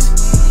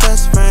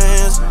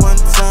friends, one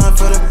time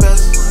for the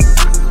best.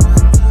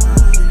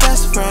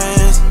 Best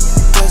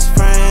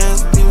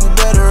friends, think we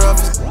better off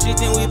as. She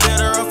think we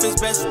better off as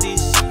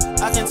besties.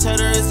 I can tell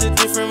her it's a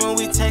different when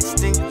we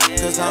texting.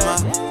 Cause I'm a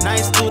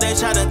nice dude, they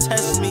try to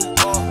test me.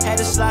 Had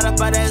to slide up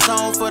by that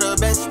zone for the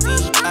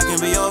bestie. I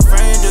can be your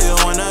friend, do you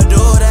wanna do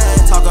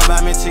that? Talk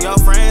about me to your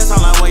friends,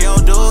 I'm like, well, yo,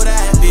 do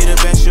that. Be the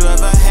best you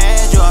ever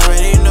had, you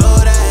already know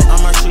that.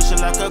 I'ma treat you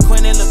like a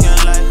queen and looking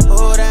like,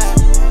 who that?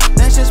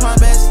 That's just my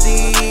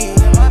bestie.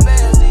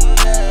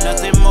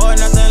 Nothing more,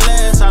 nothing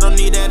less. I don't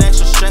need that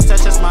extra stress,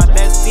 that's just my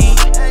bestie.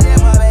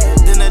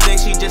 Then the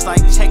day she just like,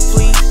 check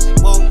please.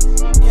 Whoa.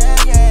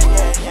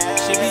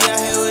 She be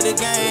out here with the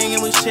gang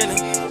and we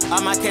chillin'. I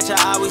might catch her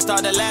eye, we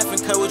started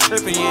laughing cause we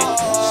trippin', yeah.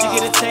 She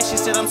get a text, she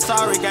said I'm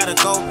sorry, gotta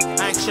go.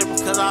 I ain't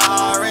trippin' cause I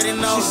already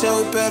know. She said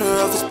we better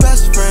off as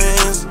best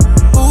friends.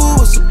 Ooh,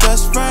 what's a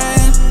best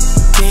friend?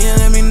 Can you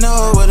let me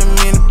know what it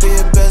mean to be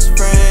a best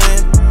friend?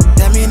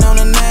 That mean on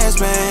the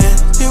next man.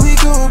 Here we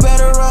go,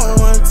 better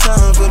run one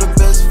time for the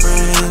best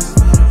friends.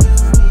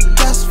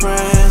 Best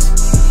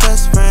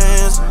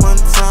friends, one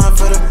time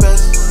for the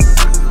best.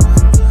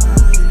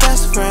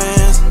 Best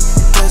friends,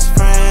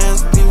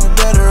 think we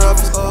better off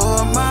as.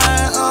 Oh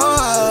my,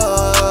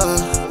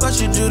 oh, what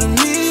you do to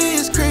me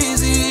is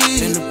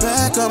crazy. In the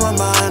back of my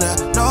mind, I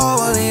know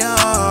what we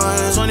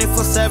on.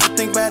 24/7,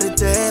 think about it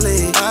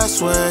daily. I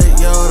swear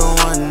you're the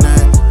one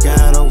that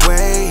got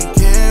away.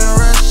 Can't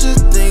rush a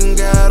thing,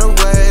 got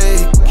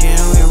away.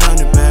 Can we run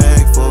it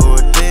back for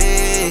a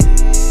day?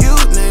 You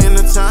name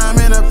the time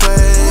and the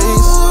place.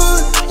 Ooh,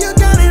 you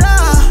got it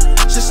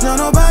all. Just know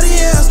nobody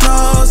else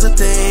knows the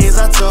things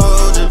I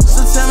told you.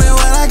 So tell me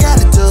what I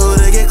gotta do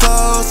to get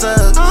closer.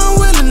 I'm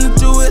willing to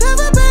do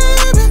whatever,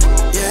 baby.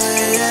 Yeah.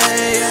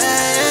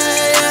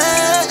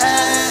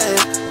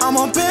 I'm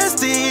on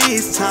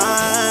besties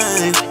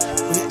time.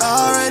 We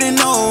already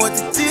know what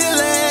the deal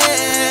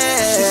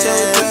is. She said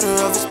we better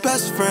off as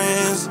best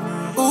friends.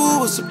 Ooh,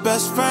 what's a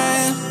best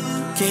friend?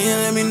 Can you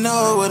let me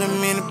know what it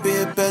mean to be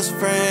a best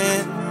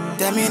friend?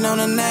 That mean on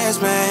the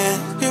next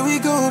man. Here we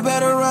go,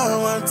 better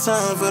run one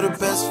time for the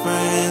best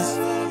friends.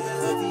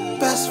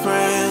 Best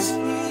friends,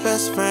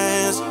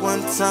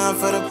 one time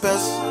for the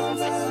best.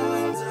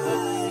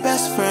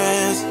 Best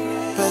friends,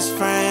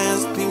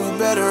 think we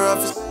better off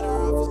as.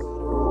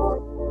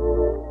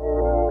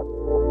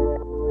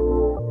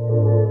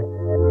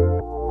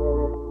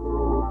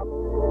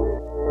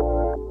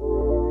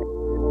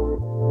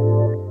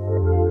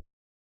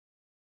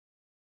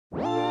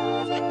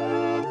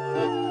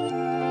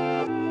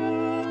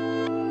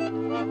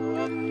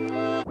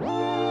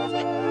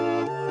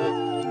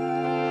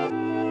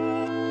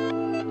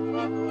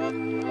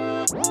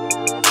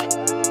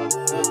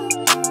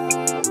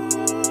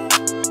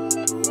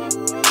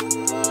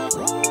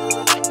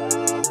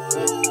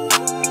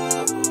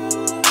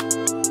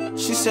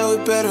 She said we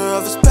better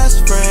off as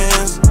best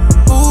friends.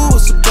 Ooh,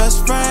 what's a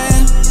best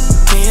friend?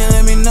 Can you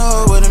let me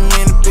know what it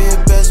mean to be a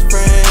best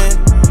friend?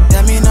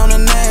 That mean on the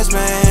next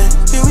man.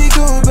 Here we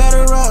go,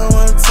 better run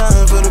one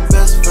time for the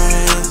best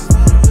friends.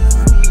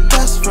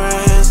 Best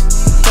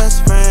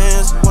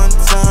friends, one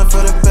time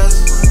for the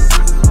best.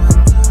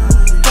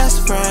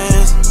 Best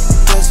friends,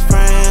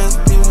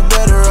 think we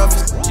better off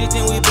as. She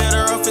think we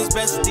better off as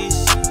besties.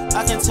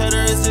 I can tell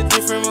her it's a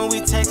different when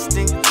we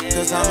texting.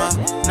 Cause I'm a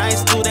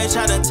nice dude, they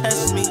try to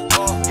test me.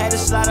 Had to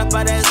slide up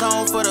by that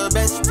zone for the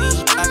bestie.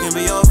 I can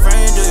be your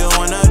friend, do you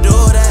wanna do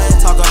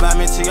that? Talk about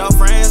me to your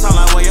friends, I'm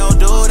like, well, yo,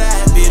 do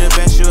that. Be the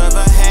best you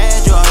ever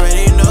had, you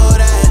already know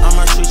that.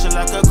 I'ma treat you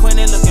like a queen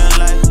and looking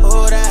like,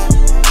 who that?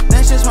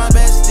 That's just my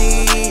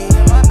bestie.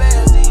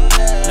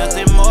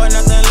 Nothing more,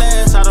 nothing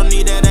less. I don't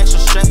need that extra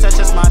stress, that's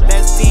just my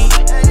bestie.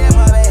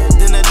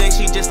 Then the day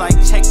she just like,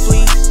 check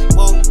please.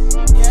 Whoa.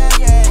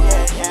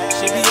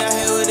 She be out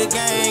here with the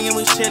gang and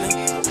we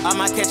chillin'. I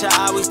might catch her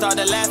eye, we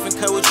started laughing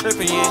cause we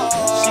trippin', yeah.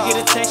 She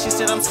get a text, she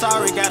said I'm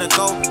sorry, gotta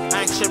go.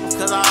 I ain't trippin'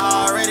 cause I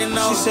already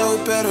know. She said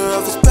we better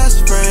off as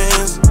best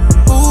friends.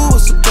 Ooh,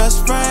 what's a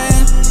best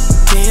friend?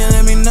 Can you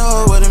let me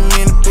know what it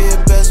mean to be a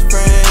best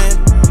friend?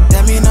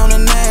 That mean on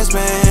the next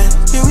man.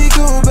 Here we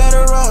go,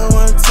 better run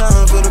one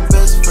time for the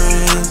best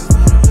friends.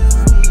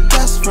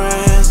 Best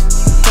friends,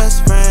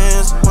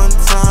 one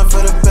time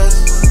for the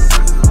best.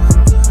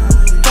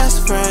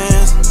 Best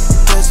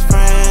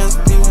friends,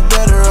 think we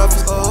better off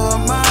as. Oh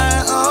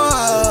my,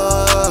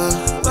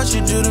 oh, what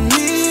you do to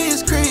me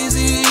is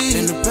crazy.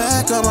 In the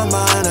back of my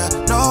mind, I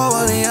know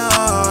what we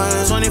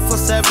on.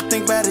 24/7,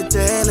 think about it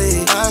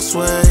daily. I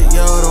swear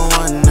you're the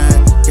one that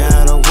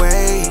got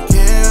away.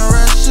 Can't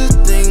rush a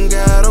thing,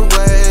 got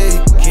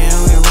away. Can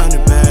we run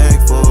it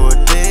back for a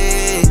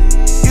day?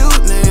 You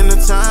name the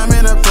time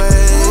and the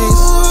place.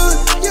 Ooh,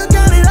 you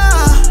got it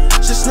all.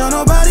 Just know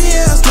nobody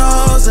else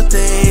knows the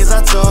things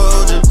I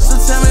told you. So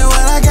tell me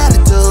what I gotta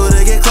do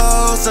to get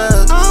closer.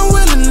 I'm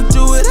willing to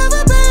do it.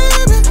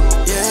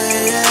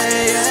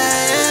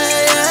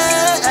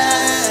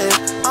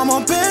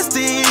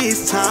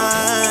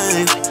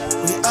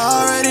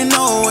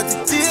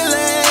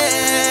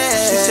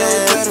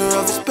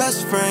 of his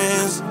best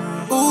friends.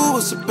 Ooh,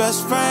 what's a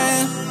best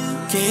friend?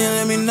 Can you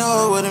let me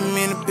know what it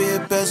mean to be a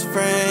best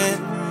friend?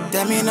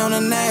 That mean on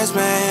the next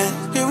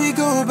man. Here we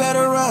go,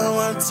 better run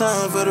one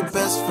time for the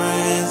best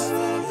friends.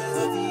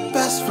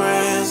 Best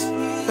friends,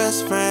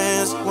 best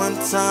friends, one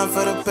time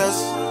for the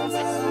best.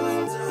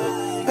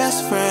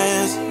 Best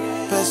friends,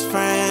 best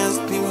friends,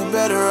 people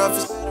better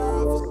off.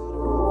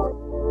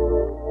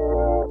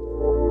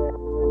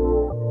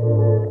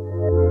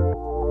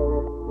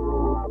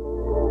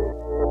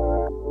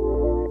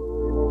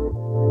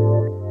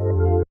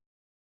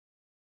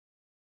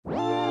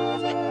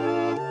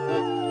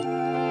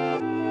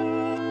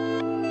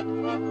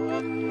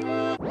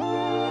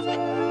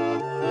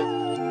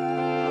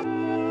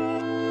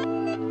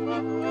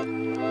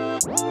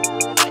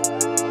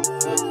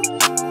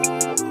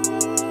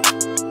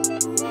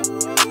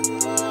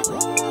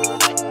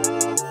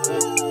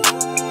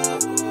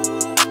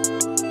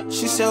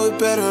 She said we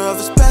better off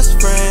as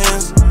best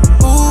friends.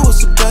 Ooh,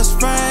 what's a best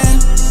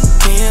friend?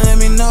 Can you let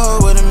me know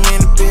what it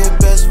mean to be a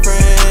best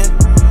friend?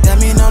 That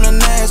mean on the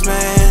next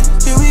man.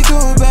 Here we go,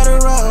 better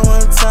run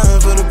one time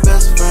for the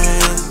best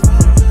friends.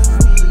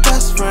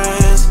 Best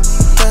friends,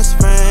 best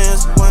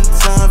friends, one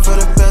time for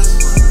the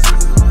best.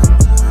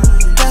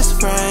 Best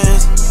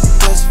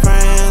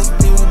friends,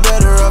 people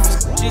better off.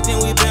 She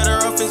think we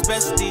better off as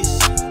besties.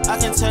 I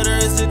can tell her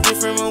it's a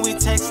different when we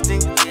texting.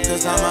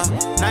 Cause I'm a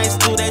nice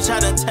dude, they try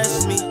to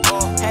test me.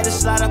 Had to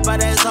slide up by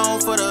that zone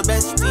for the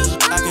bestie.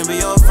 I can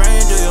be your friend,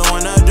 do you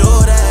wanna do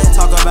that?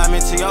 Talk about me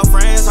to your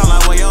friends, I'm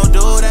like, well, yo,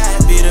 do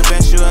that. Be the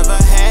best you ever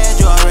had,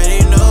 you already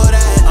know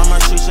that.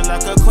 I'ma treat you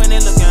like a queen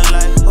and looking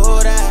like,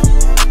 who that?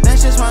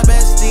 That's just my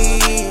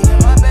bestie.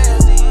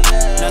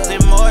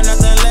 Nothing more,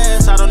 nothing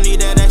less. I don't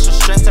need that extra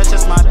stress, that's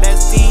just my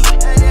bestie.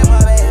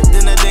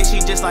 Then the day she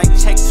just like,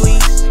 check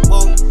please.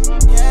 Whoa.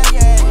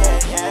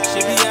 She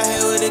be out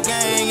here with the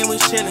gang and we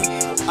chillin'.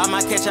 I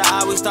might catch her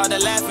eye, we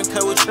started laughing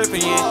cause we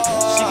trippin', yeah.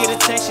 She get a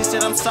text, she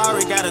said I'm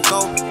sorry, gotta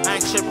go.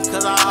 I ain't trippin'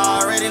 cause I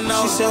already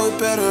know. She said we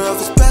better off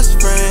as best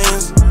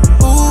friends.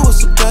 Ooh,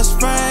 what's a best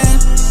friend?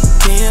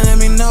 Can you let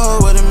me know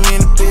what it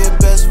mean to be a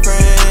best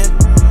friend?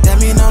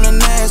 That mean on the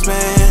next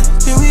man.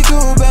 Here we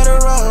go,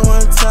 better run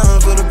one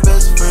time for the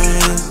best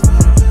friends.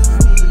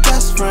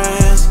 Best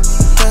friends,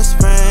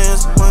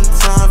 one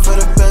time for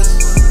the best.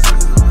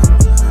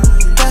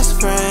 Best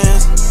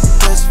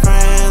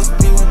friends,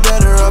 people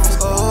better off.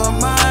 Oh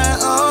my,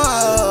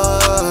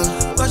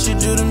 oh, what you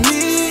do to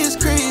me is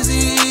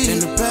crazy. In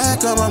the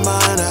back of my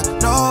mind, I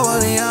know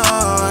what we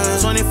on.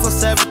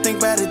 24/7, think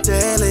about it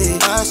daily.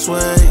 I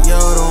swear,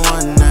 you're the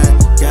one that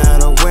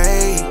got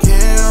away.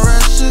 Can't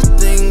rush a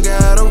thing,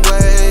 got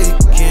away.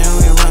 Can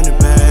we run it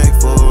back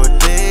for a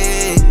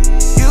day?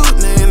 You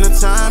name the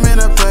time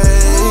and the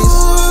place.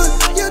 Ooh,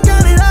 you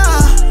got it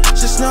all.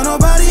 Just know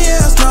nobody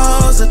else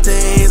knows the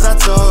things I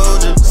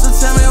told you. So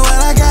tell me what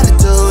I gotta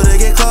do to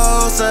get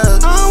closer.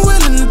 I'm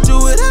willing to do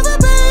whatever,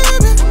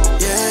 baby.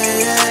 Yeah.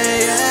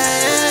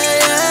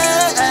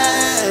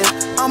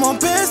 I'm on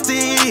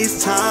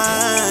besties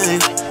time.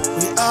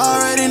 We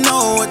already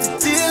know what the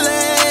deal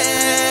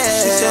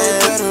is. She said we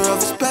better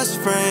off as best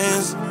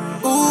friends.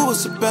 Ooh,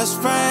 what's a best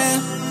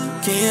friend?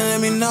 Can you let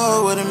me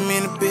know what it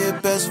mean to be a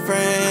best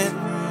friend?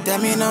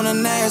 That mean on the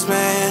next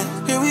man.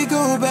 Here we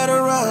go,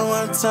 better run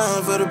one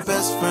time for the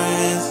best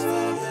friends.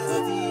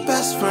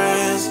 Best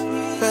friends,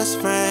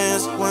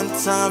 one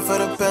time for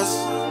the best.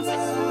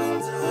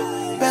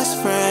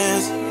 Best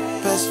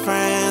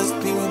friends,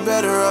 people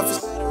better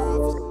off.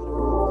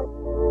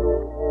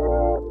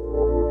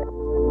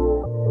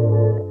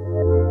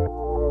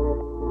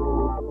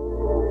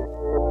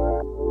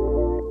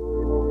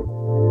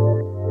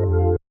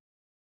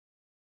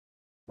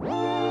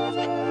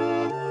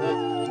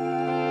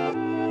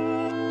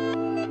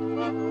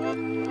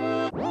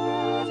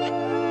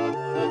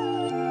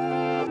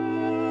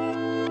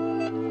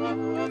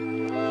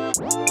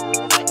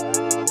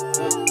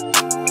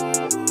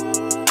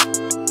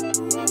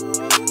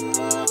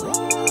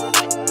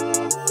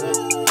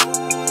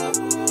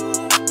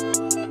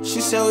 She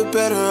said we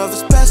better off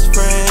as best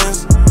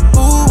friends.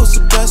 Ooh, what's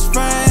a best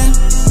friend?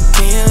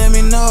 Can you let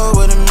me know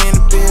what it mean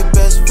to be a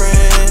best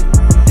friend?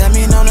 That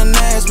mean on the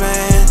next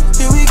man.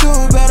 Here we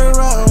go, better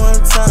run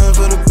one time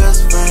for the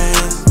best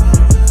friends.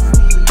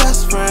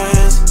 Best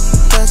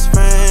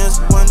friends,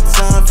 one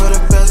time for the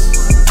best.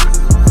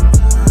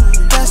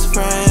 Best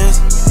friends,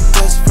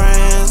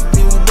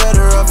 people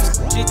better off.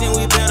 She think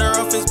we better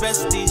off as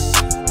besties.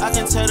 I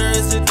can tell her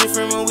it's a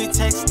different when we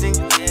texting.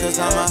 Cause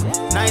I'm a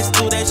nice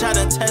dude, they try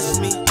to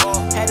test me.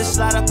 Had to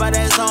slide up by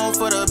that zone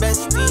for the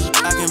bestie.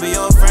 I can be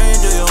your friend,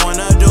 do you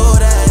wanna do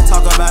that?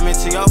 Talk about me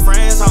to your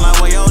friends, I'm like,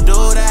 well, yo, do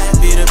that.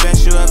 Be the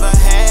best you ever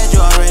had, you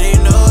already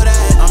know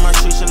that. I'ma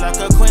treat you like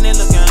a queen and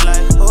looking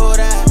like, who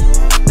that?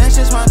 That's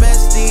just my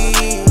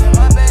bestie.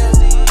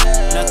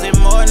 Nothing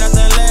more,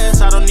 nothing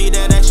less. I don't need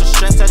that extra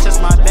stress, that's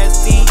just my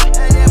bestie.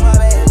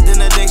 Then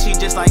the day she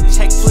just like,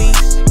 check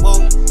please.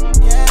 Whoa.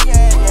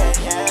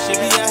 She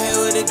be out here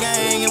with the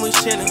gang and we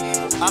chillin'.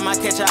 I might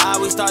catch her eye,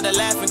 we started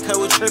laughing cause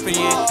we trippin',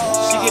 yeah.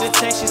 She get a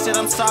text, she said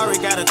I'm sorry. sorry,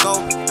 gotta go.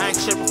 I ain't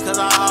trippin' cause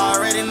I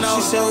already know.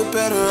 She said we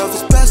better off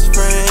as best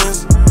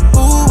friends.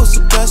 Ooh, what's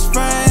a best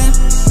friend?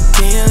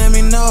 Can you let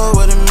me know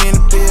what it mean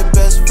to be a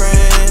best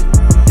friend?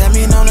 That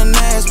mean on the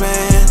next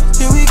man.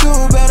 Here we go,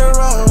 better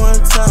off one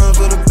time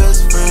for the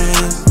best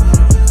friends.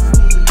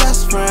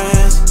 Best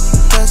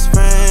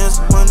friends,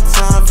 one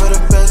time for the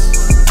best.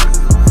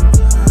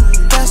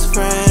 Best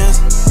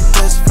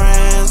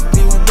friends,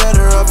 think we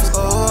better off as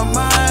oh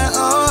my,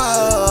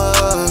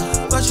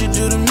 oh. What you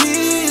do to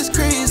me is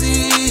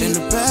crazy. In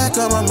the back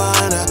of my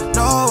mind, I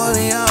know what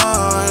he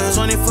on.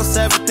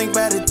 24/7, think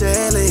about it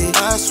daily.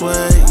 I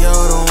swear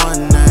you're the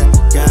one that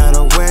got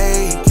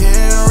away.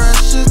 Can't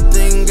rush a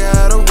thing,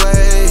 got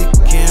away.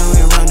 Can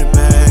we run it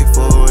back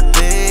for a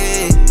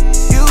day?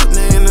 You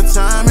name the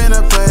time and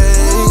the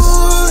place.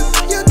 Ooh,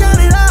 you got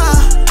it all.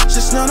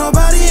 Just know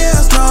nobody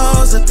else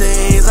knows the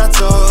things I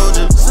told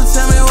you. So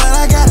tell me what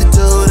I gotta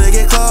do to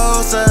get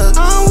closer.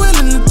 I'm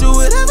willing to do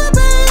whatever,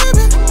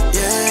 baby.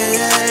 Yeah.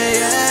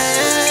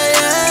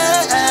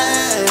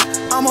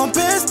 I'm on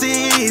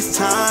besties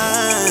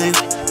time.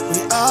 We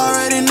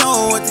already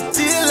know what the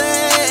deal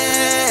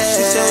is.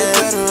 She said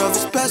we better off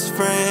as best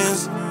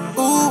friends.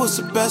 Ooh, what's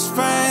a best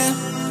friend?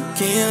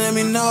 Can you let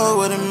me know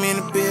what it mean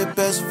to be a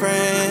best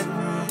friend?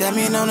 That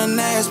mean on the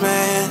next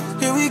man.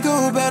 Here we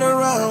go, better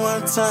off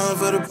one time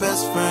for the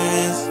best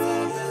friends.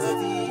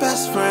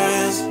 Best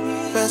friends,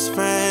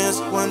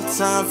 one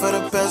time for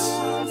the best.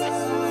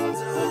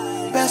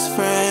 Best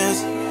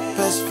friends,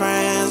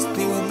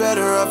 think we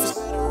better off as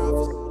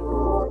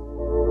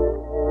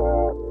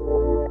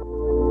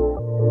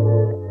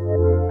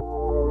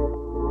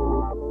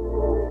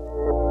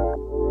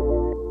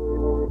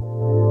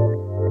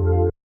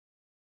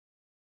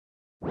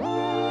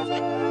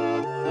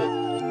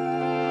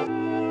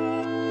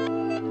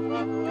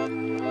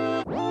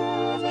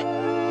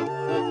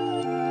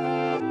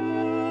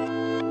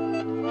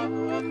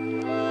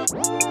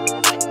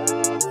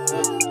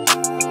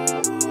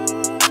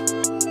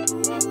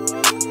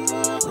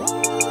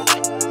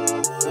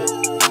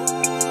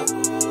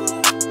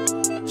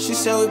She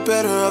said we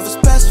better off as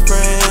best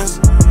friends.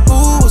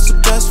 Ooh, what's a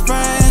best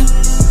friend?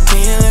 Can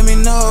you let me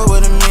know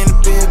what it mean to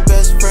be a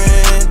best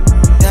friend?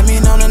 That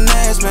mean on the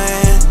next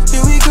man.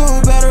 Here we go,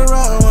 better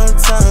off one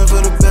time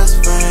for the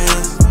best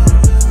friends.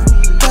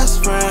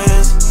 Best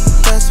friends,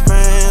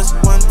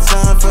 one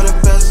time for the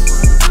best.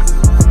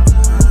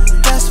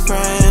 Best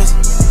friends,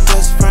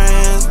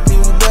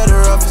 think we better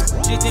off as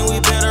She think we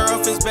better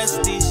off as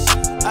besties.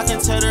 I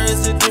can tell her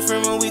it's a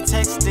different when we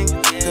texting.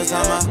 Cause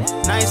I'm a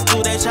nice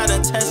dude, they try to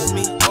test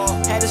me.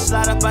 Had to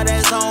slide up by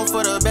that zone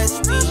for the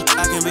bestie.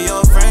 I can be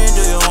your friend,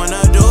 do you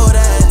wanna do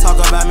that? Talk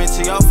about me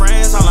to your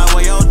friends, I'm like,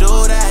 well, yo, do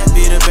that.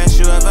 Be the best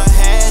you ever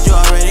had, you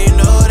already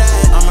know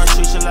that. I'ma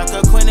treat you like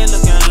a queen,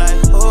 looking like,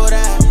 oh,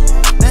 that.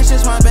 That's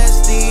just my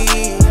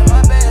bestie.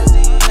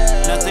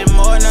 Nothing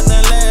more,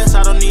 nothing less.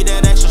 I don't need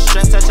that extra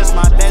stress, that's just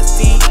my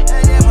bestie.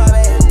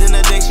 Then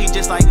the day she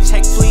just like,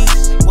 check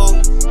please. Whoa.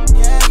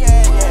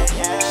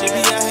 She be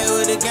out here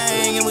with the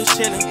gang and we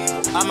chillin'.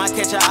 I might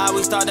catch her eye,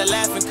 we started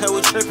laughing cause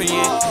we trippin',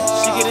 yeah.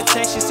 She get a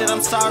text, she said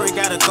I'm sorry,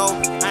 gotta go.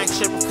 I ain't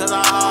trippin' cause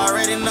I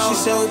already know.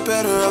 She said we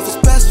better off as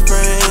best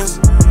friends.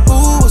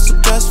 Ooh, what's a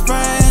best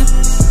friend?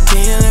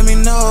 Can you let me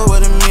know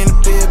what it mean to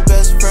be a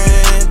best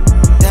friend?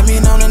 That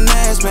mean on the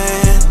next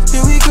man.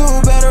 Here we go,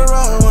 better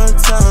off one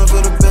time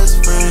for the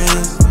best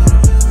friends.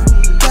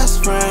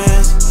 Best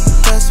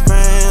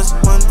friends,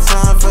 one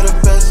time for the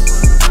best.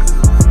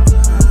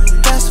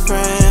 Best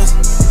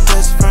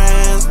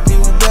friends,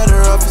 think we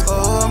better off as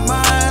oh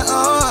my,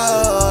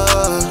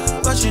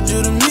 oh. What you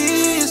do to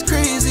me is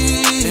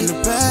crazy. In the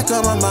back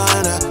of my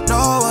mind, I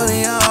know what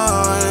he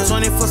on.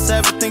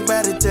 24/7, think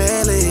about it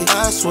daily.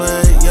 I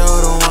swear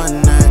you're the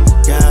one that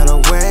got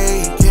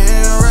away.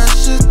 Can't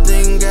rush a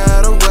thing,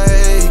 got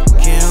away.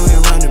 Can we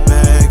run it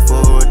back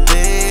for a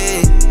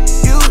day?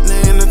 You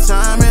name the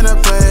time and the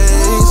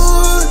place.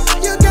 Ooh,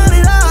 you got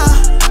it all.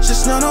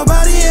 Just know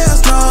nobody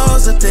else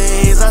knows the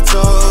things I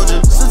told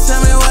you. So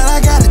tell me what I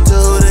gotta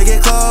do to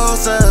get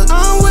closer.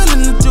 I'm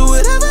willing to do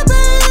whatever,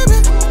 baby.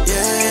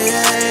 Yeah.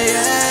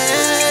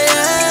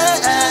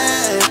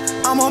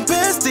 I'm on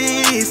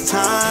besties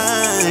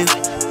time.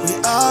 We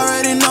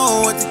already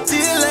know what the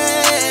deal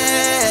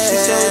is. She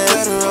said we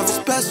better off as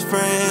best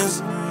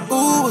friends.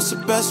 Ooh, what's a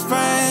best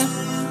friend?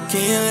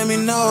 Can you let me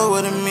know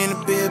what it mean to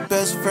be a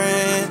best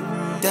friend?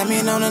 That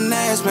mean on the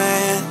next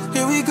man.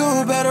 Here we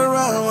go, better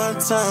off one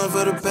time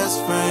for the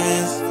best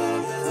friends.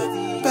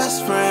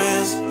 Best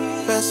friends,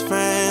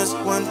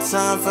 one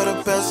time for the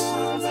best.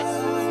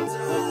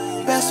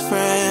 Best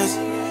friends,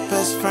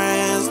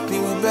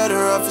 think we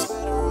better off as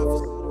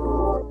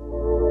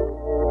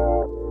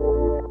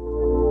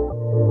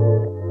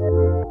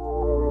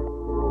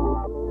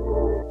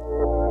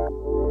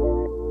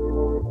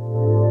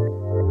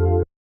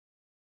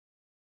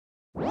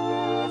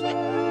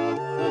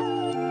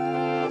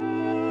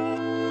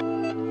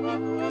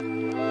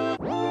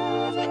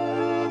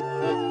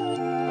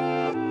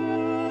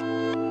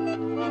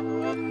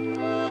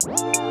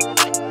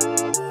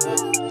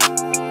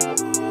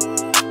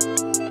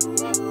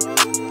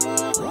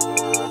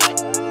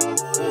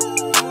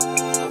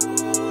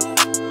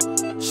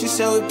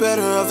said we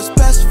better off as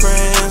best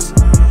friends.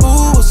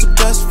 Ooh, what's a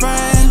best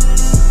friend?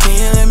 Can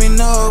you let me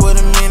know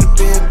what it mean to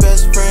be a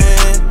best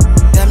friend?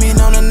 That mean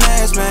on the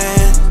next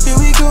man. Here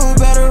we go,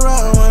 better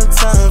off one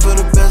time for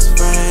the best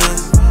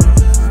friends.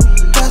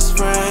 Best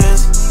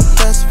friends,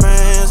 best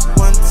friends,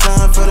 one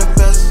time for the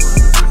best.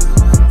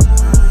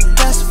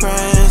 Best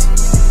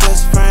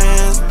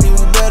friends,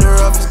 people better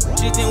off as.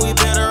 She think we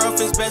better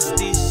off as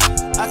besties.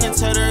 I can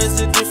tell her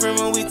it's a different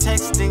when we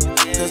texting.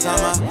 Cause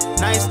I'm a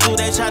nice dude,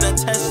 they try to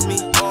test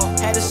me.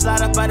 Had to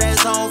slide up by that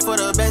zone for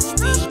the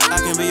bestie. I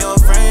can be your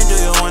friend, do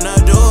you wanna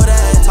do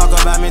that? Talk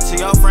about me to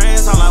your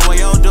friends, I'm like, well,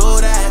 yo, do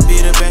that.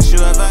 Be the best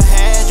you ever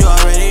had, you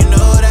already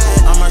know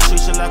that. I'ma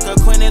treat you like a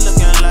queen and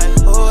looking like,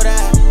 who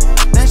that?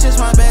 That's just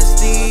my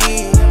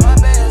bestie.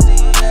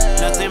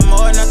 Nothing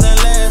more, nothing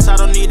less. I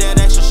don't need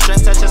that extra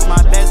stress, that's just my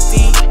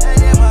bestie.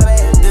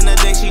 Then the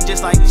day she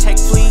just like,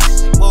 check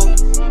please. Whoa.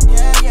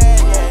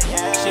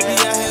 She be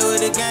out here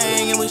with the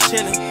gang and we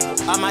chillin'.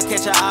 I might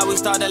catch her eye, we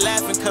started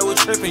laughing cause we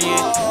trippin',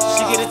 yeah.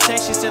 She get a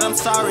text, she said I'm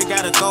sorry,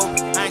 gotta go.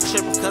 I ain't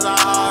trippin' cause I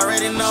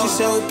already know. She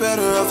said we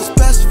better off as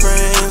best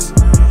friends.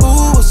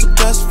 Ooh, what's a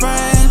best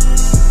friend?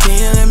 Can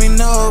you let me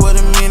know what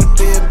it mean to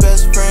be a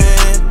best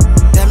friend?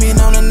 That mean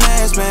on the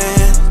next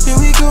man. Here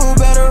we go,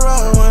 better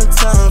off one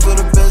time for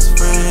the best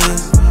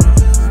friends.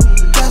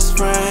 Best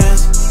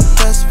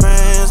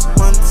friends,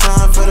 one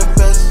time for the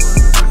best.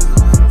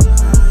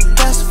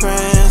 Best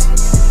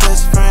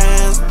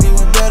friends,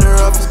 people better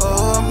off as.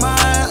 Oh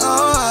my,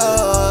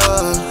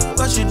 oh,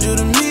 what you do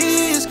to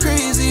me is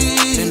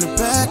crazy. In the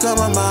back of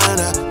my mind,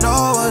 I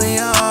know what we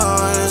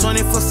on.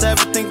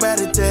 24/7, think about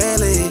it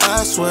daily.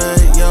 I swear,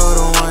 you're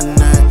the one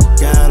that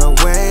got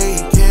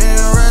away.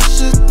 Can't rush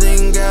this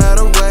thing, got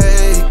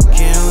away.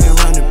 Can we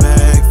run it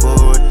back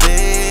for a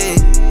day?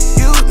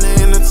 You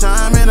name the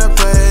time and the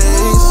place.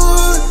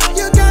 Ooh,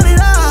 you got it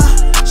all.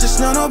 Just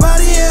know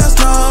nobody else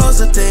knows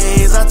the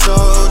things I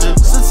told you.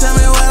 So tell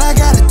me what I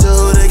gotta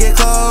do to get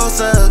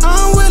closer.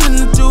 I'm willing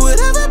to do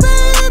whatever,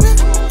 baby.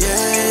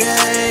 Yeah.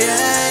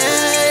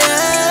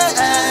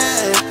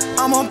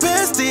 I'm on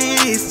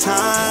besties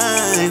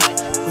time.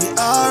 We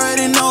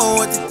already know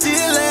what the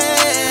deal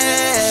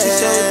is. She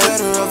said we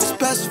better off as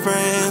best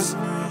friends.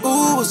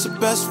 Ooh, what's a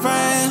best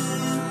friend?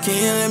 Can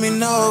you let me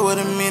know what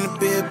it mean to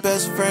be a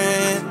best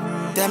friend?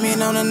 That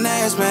mean on the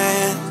next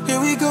man.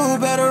 Here we go,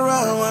 better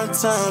off one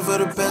time for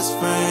the best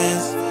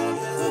friends.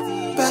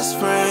 Best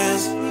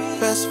friends,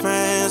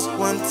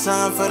 one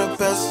time for the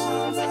best.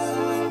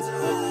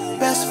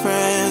 Best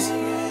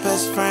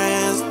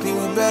friends,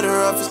 people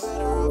better off as.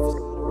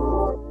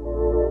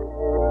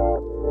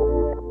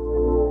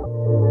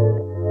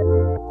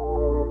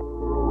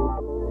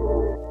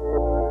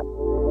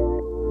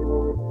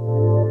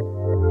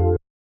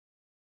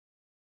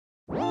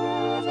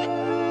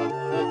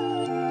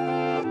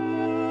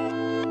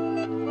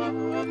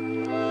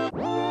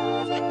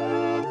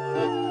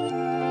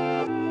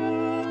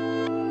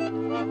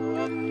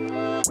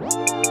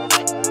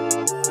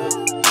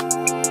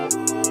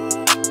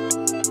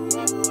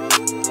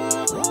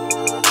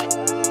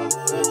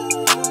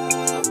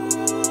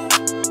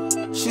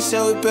 She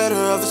said we better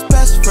off as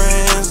best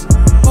friends.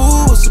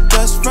 Ooh, what's a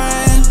best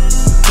friend?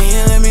 Can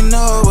you let me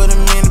know what it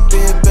mean to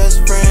be a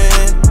best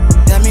friend?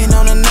 That mean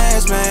on the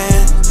next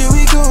man. Here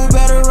we go,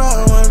 better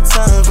off one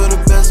time for the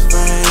best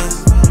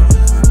friends.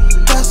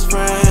 Best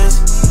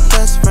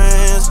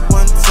friends,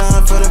 one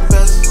time for the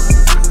best.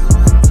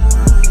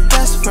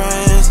 Best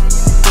friends,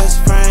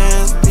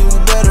 people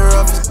better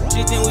off as.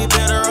 She think we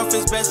better off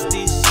as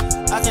besties.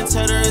 I can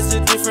tell her it's a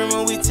different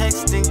when we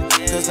texting.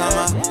 Cause I'm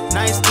a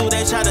nice dude,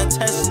 they try to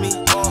test me.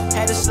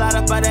 Had to slide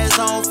up by that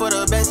zone for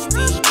the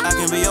bestie. I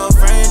can be your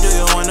friend, do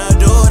you wanna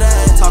do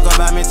that? Talk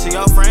about me to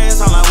your friends,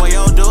 I'm like, well,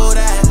 yo, do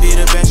that. Be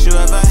the best you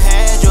ever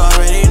had, you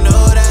already know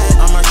that.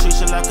 I'ma treat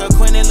you like a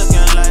queen and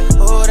looking like,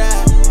 who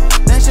that?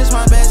 That's just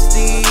my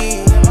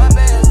bestie.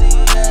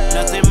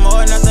 Nothing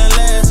more, nothing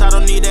less. I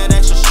don't need that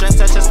extra stress,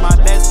 that's just my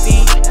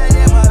bestie.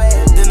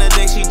 Then the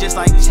day she just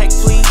like, check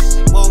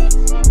please. Whoa.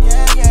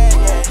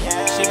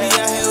 She be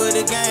out here with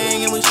the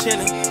gang and we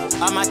chillin'.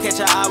 I might catch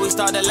her eye, we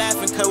started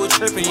laughing cause we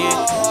trippin',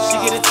 yeah. She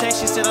get a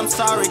text, she said I'm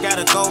sorry,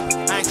 gotta go.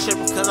 I ain't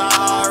trippin' cause I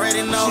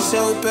already know. She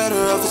said we better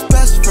off as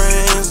best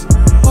friends.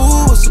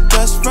 Ooh, what's a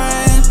best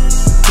friend?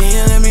 Can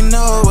you let me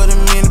know what it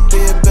mean to be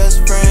a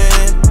best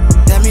friend?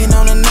 That mean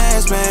on the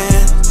next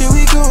man. Here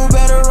we go,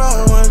 better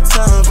off one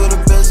time for the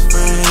best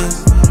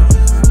friends.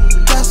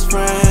 Best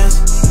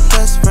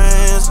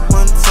friends,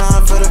 one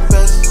time for the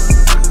best.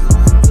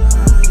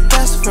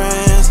 Best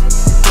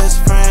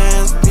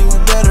friends, people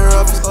better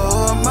off as.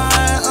 Oh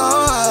my,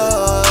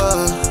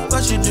 oh,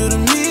 what you do to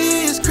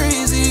me is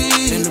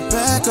crazy. In the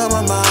back of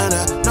my mind,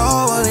 I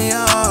know what we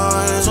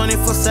on.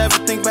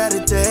 24/7, think about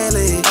it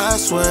daily. I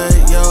swear,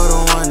 you're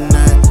the one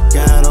that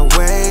got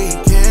away.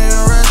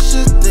 Can't rush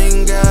this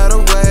thing, got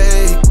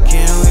away.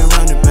 Can we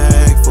run it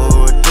back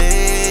for a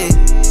day?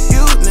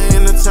 You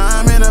name the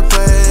time and the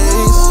place.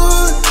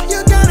 Ooh,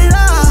 you got it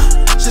all.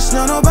 Just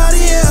know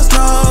nobody else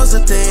knows the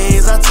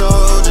things I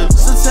told you.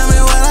 So tell me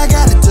what I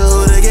gotta do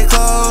to get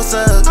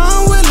closer.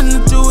 I'm willing to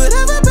do it.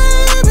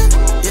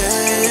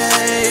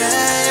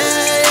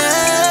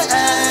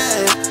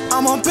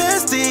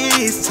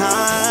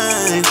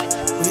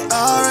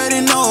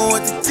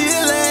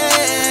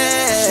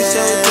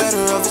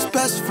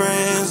 best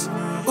friends?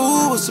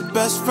 Ooh, what's a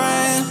best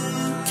friend?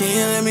 Can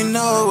you let me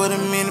know what it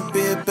mean to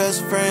be a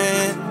best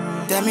friend?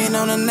 That mean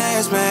on the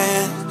next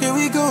man. Here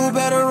we go,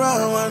 better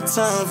run one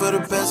time for the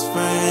best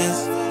friends.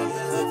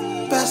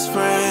 Best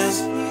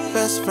friends,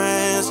 best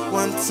friends,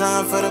 one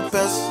time for the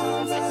best.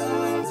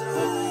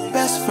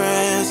 Best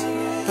friends,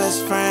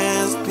 best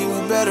friends, think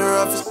we better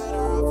off.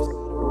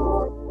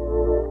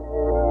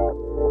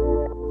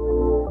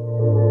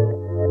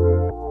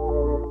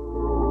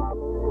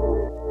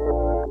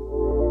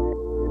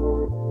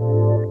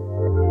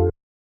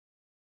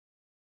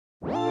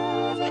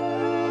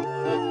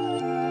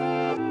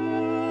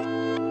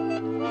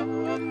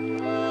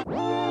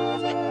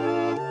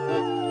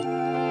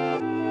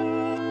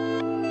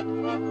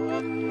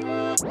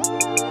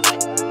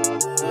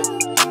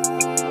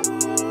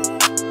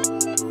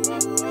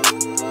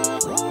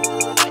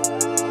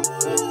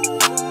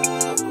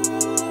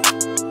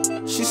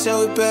 She said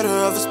we better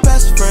off as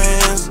best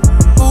friends.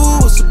 Ooh,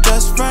 what's a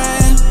best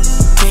friend?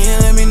 Can you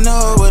let me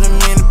know what it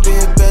mean to be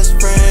a best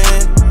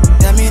friend?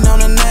 That mean on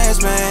the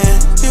next man.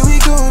 Here we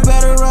go,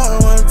 better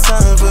run one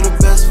time for the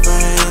best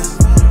friends.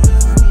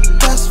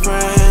 Best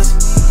friends,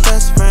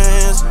 best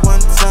friends,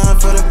 one time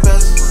for the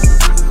best.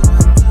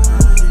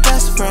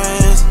 Best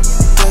friends,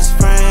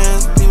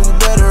 think we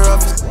better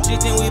off. She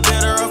think we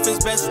better off as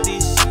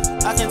besties.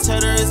 I can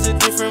tell her it's a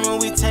different when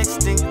we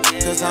texting.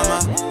 Cause I'm a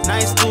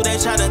nice dude, they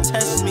try to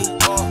test me.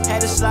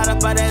 Had to slide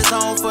up by that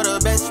zone for the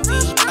bestie.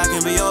 I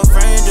can be your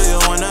friend, do you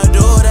wanna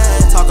do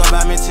that? Talk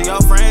about me to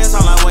your friends,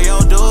 I'm like, well, yo,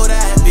 do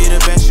that. Be the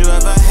best you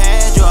ever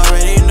had, you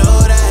already know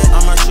that.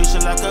 I'ma treat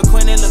you like a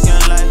queen,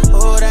 looking like,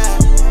 oh, that.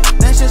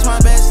 That's just my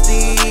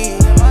bestie.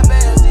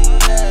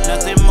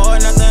 Nothing more,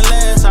 nothing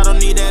less. I don't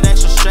need that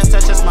extra stress,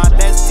 that's just my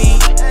bestie.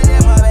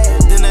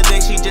 Then the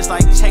day she just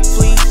like, check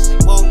please.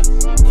 Whoa.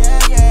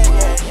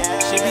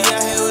 She be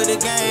out here with the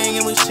gang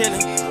and we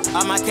chillin'.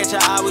 I might catch her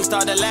eye, we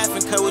started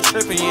laughing cause we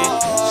trippin', yeah.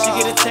 She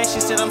get a text,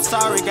 she said I'm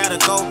sorry, gotta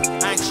go.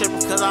 I ain't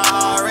trippin' cause I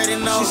already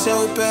know. She said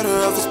we better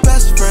off as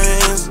best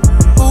friends.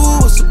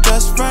 Ooh, what's a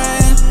best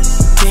friend?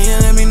 Can you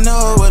let me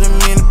know what it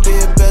mean to be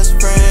a best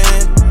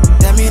friend?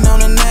 That mean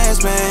on the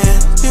next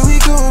man. Here we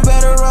go,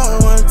 better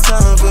run one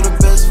time for the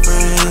best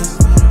friends.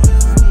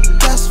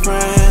 Best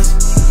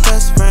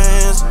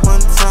friends,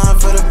 one time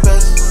for the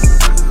best.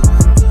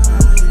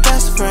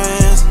 Best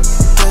friends,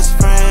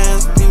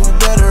 think we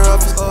better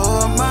off as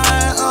oh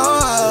my,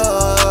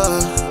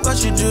 oh.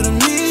 What you do to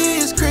me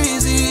is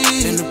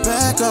crazy. In the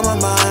back of my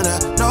mind, I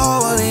know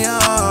what we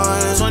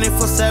on.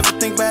 24/7,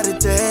 think about it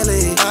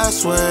daily. I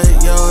swear,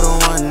 you're the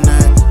one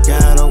that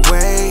got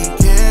away.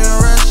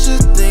 Can't rush a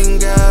thing,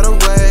 got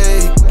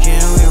away.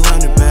 Can we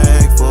run it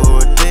back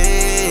for a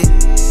day?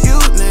 You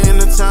name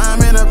the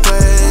time and the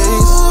place.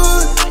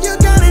 Ooh, you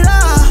got it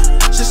all.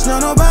 Just know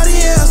nobody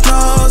else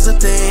knows the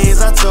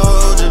things I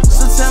told you.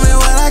 So tell me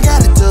what I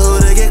gotta do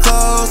to get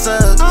closer.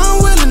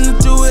 I'm willing to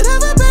do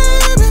whatever,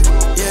 baby.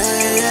 Yeah.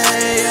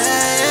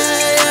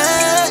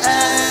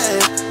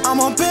 I'm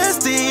on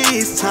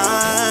besties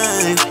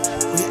time.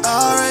 We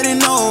already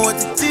know what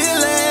the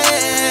deal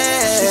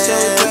is. She said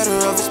we better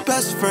off as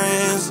best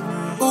friends.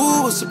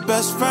 Ooh, what's a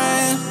best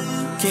friend?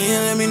 Can you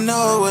let me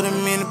know what it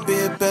mean to be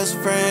a best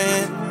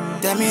friend?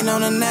 That mean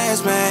on the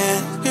next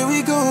man. Here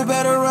we go,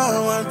 better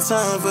run one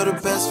time for the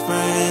best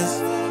friends.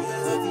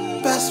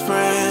 Best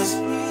friends,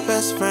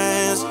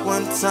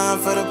 one time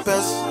for the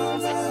best.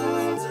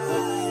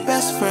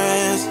 Best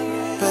friends,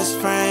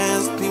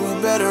 think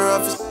we better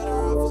off as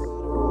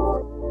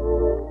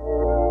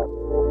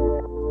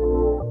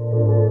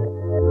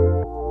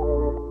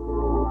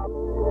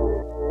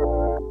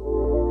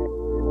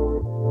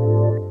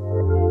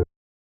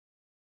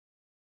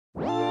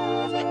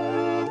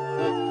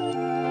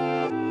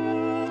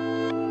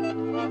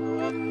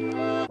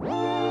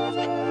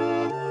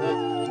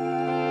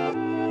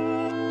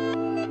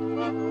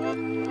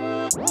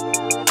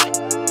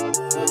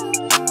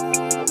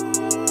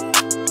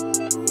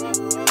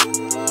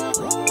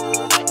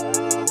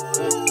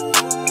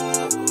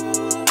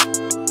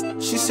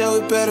She said we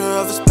better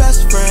off as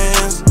best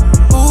friends.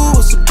 Ooh,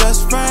 what's a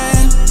best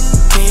friend?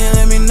 Can you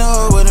let me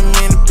know what it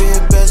mean to be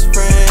a best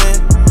friend?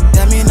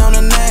 That mean on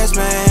the next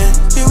man.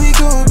 Here we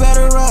go,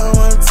 better run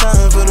one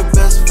time for the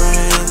best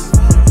friends.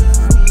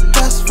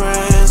 Best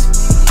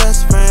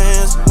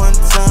friends, one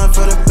time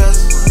for the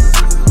best.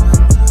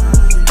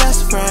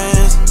 Best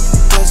friends,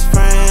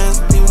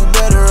 think we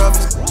better off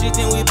as She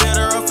think we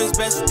better off as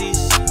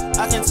besties.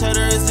 I can tell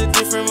her it's a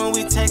different when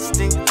we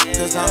texting.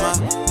 Cause I'm a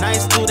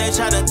nice dude, they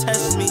try to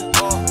test me.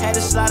 Had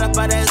to slide up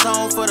by that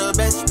zone for the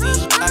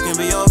bestie. I can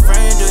be your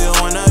friend, do you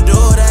wanna do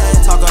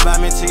that? Talk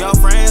about me to your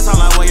friends, I'm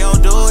like, well, yo,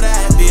 do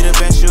that. Be the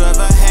best you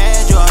ever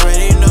had, you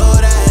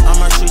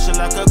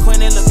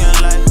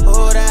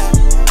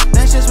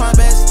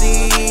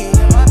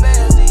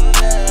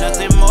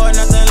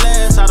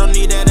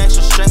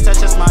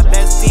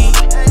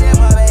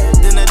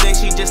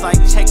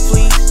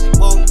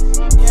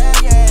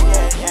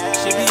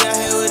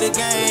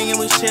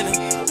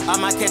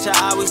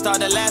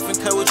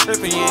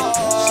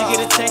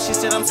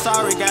I'm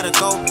sorry, gotta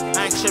go.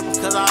 I ain't trippin'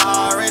 cause I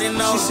already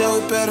know. She said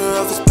we better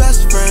off as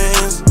best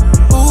friends.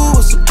 Ooh,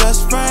 what's a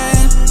best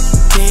friend?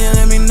 Can you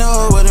let me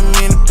know what it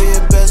mean to be a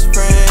best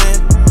friend?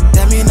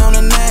 That mean I'm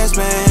the next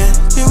man.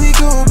 Here we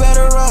go,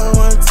 better off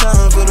one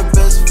time for the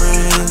best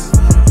friends.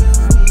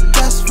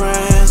 Best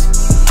friends,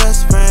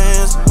 best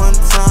friends, one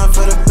time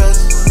for the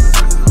best.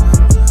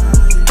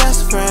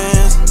 Best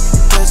friends,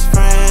 best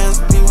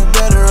friends, think we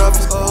better off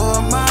as oh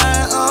my,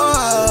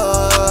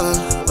 oh.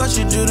 What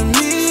you do to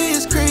me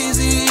is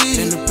crazy.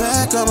 In the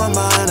back of my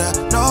mind, I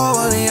know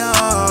what we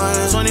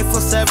on.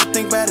 24/7,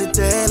 think about it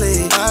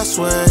daily. I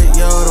swear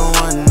you're the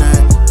one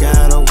that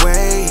got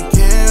away.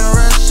 Can't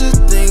rush a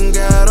thing,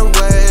 got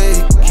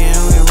away. Can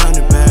we run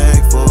it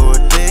back for a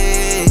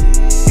day?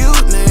 You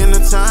name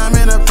the time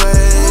and the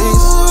place.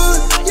 Ooh,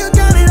 you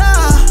got it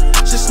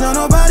all. Just know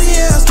nobody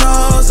else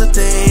knows the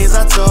things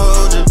I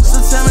told you. So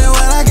tell me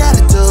what I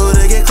gotta do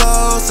to get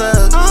closer.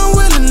 I'm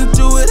willing to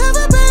do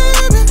whatever,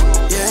 baby.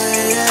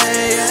 Yeah, yeah,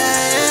 yeah,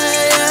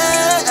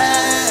 yeah,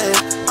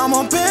 yeah. I'm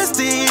on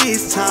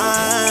besties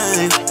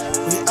time.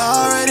 We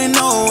already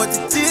know what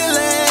the deal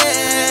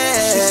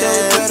is. She said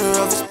we better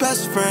off as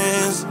best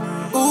friends.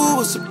 Ooh,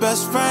 what's a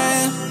best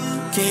friend?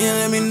 Can you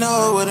let me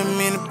know what it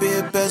mean to be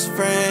a best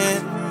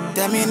friend?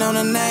 That mean I'm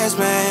the next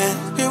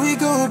man. Here we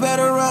go,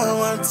 better off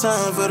one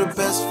time for the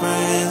best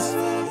friends.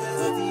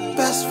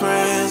 Best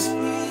friends,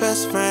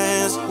 best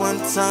friends, one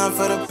time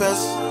for the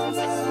best.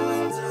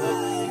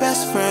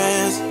 Best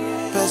friends,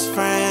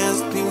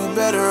 think we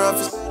better off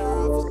as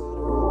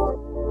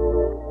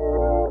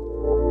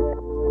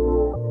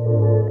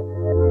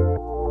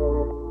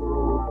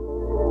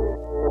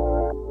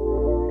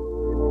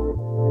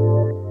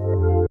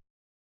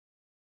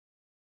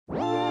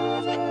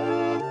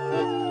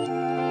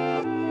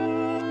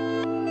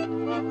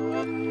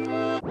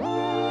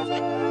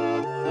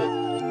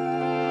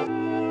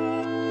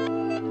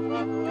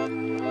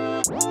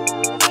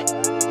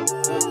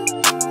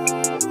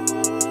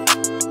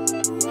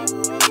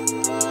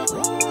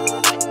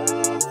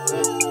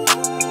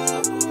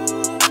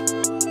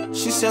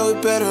She said we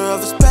better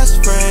off as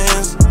best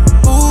friends.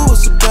 Ooh,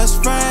 what's a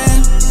best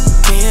friend?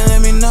 Can you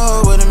let me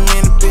know what it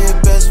mean to be a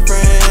best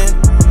friend?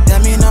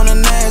 That mean I'm the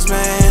next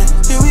man.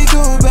 Here we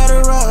go, better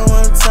off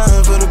one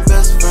time for the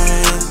best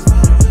friends.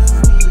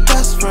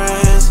 Best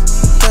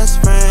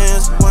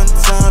friends, one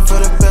time for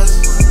the best.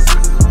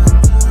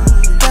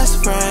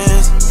 Best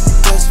friends,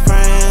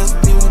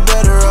 think we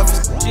better off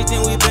as. She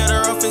think we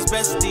better off as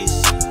besties.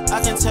 I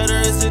can tell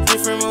her it's a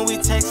different when we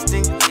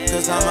texting.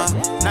 Cause I'm a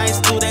nice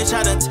dude, they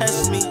try to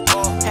test me.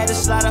 Had to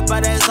slide up by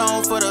that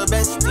zone for the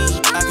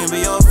bestie. I can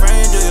be your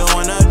friend, do you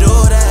wanna do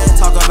that?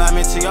 Talk about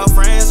me to your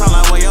friends, I'm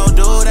like, well, yo,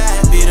 do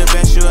that. Be the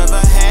best you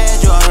ever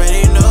had, you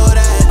already know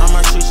that.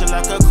 I'ma treat you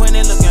like a queen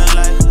and looking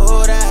like,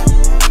 who that?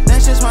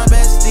 That's just my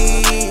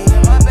bestie.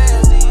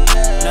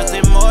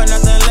 Nothing more,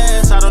 nothing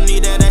less. I don't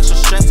need that extra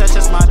stress, that's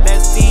just my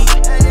bestie.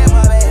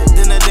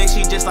 Then the day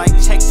she just like,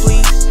 check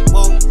please.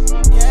 Whoa.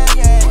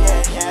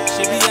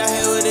 She be out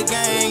here with the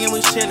gang and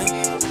we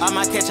chillin'. I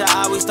might catch her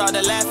eye, we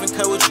started laughing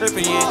cause we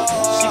trippin', yeah.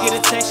 She get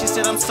a text, she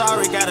said I'm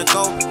sorry, gotta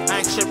go.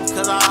 I ain't trippin'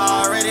 cause I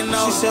already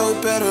know. She said we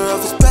better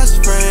off as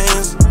best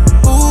friends.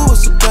 Ooh,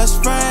 what's a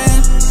best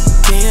friend?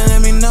 Can you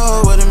let me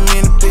know what it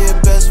mean to be a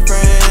best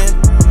friend?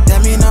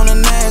 That mean I'm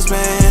the next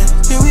man.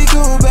 Here we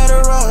go,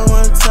 better off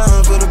one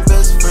time for the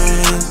best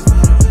friends.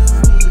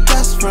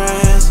 Best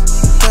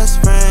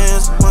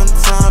friends, one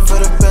time for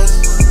the best.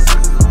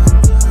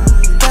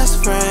 Best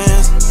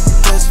friends,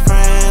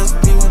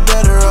 think we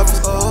better off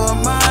as oh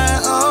my,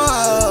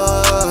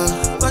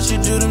 oh. What you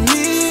do to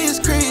me is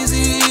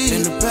crazy.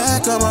 In the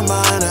back of my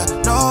mind, I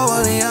know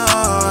what we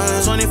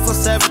on.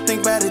 24/7,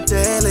 think about it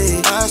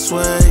daily. I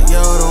swear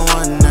you're the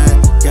one that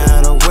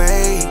got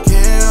away.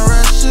 Can't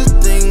rush a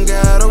thing,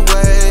 got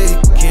away.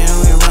 Can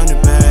we run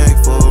it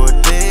back for a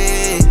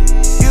day?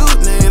 You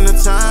name the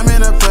time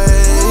and the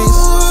place.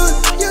 Ooh,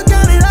 you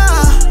got it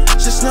all.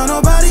 Just know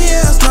nobody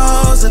else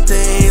knows the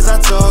things I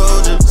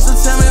told you. So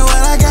tell me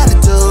what I gotta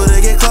do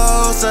to get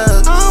closer.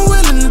 I'm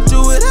willing to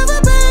do whatever,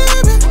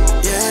 baby.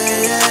 Yeah,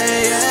 yeah,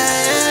 yeah,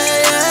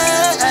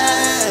 yeah,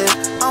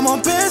 yeah. I'm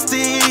on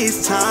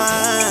besties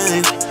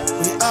time.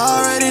 We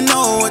already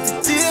know what the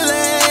deal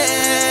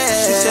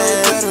is. She said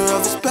we better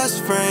off as best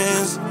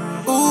friends.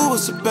 Ooh,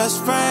 what's a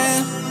best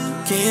friend?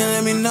 Can you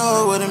let me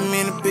know what it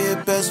mean to be a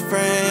best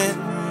friend?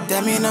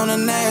 That mean I'm the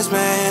next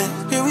man.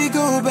 Here we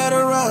go,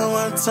 better off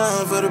one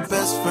time for the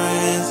best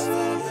friends.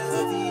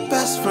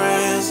 Best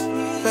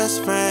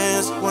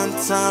friends, one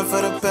time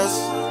for the best.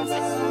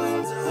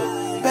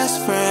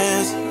 Best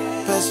friends,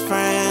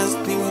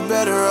 think we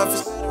better off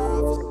as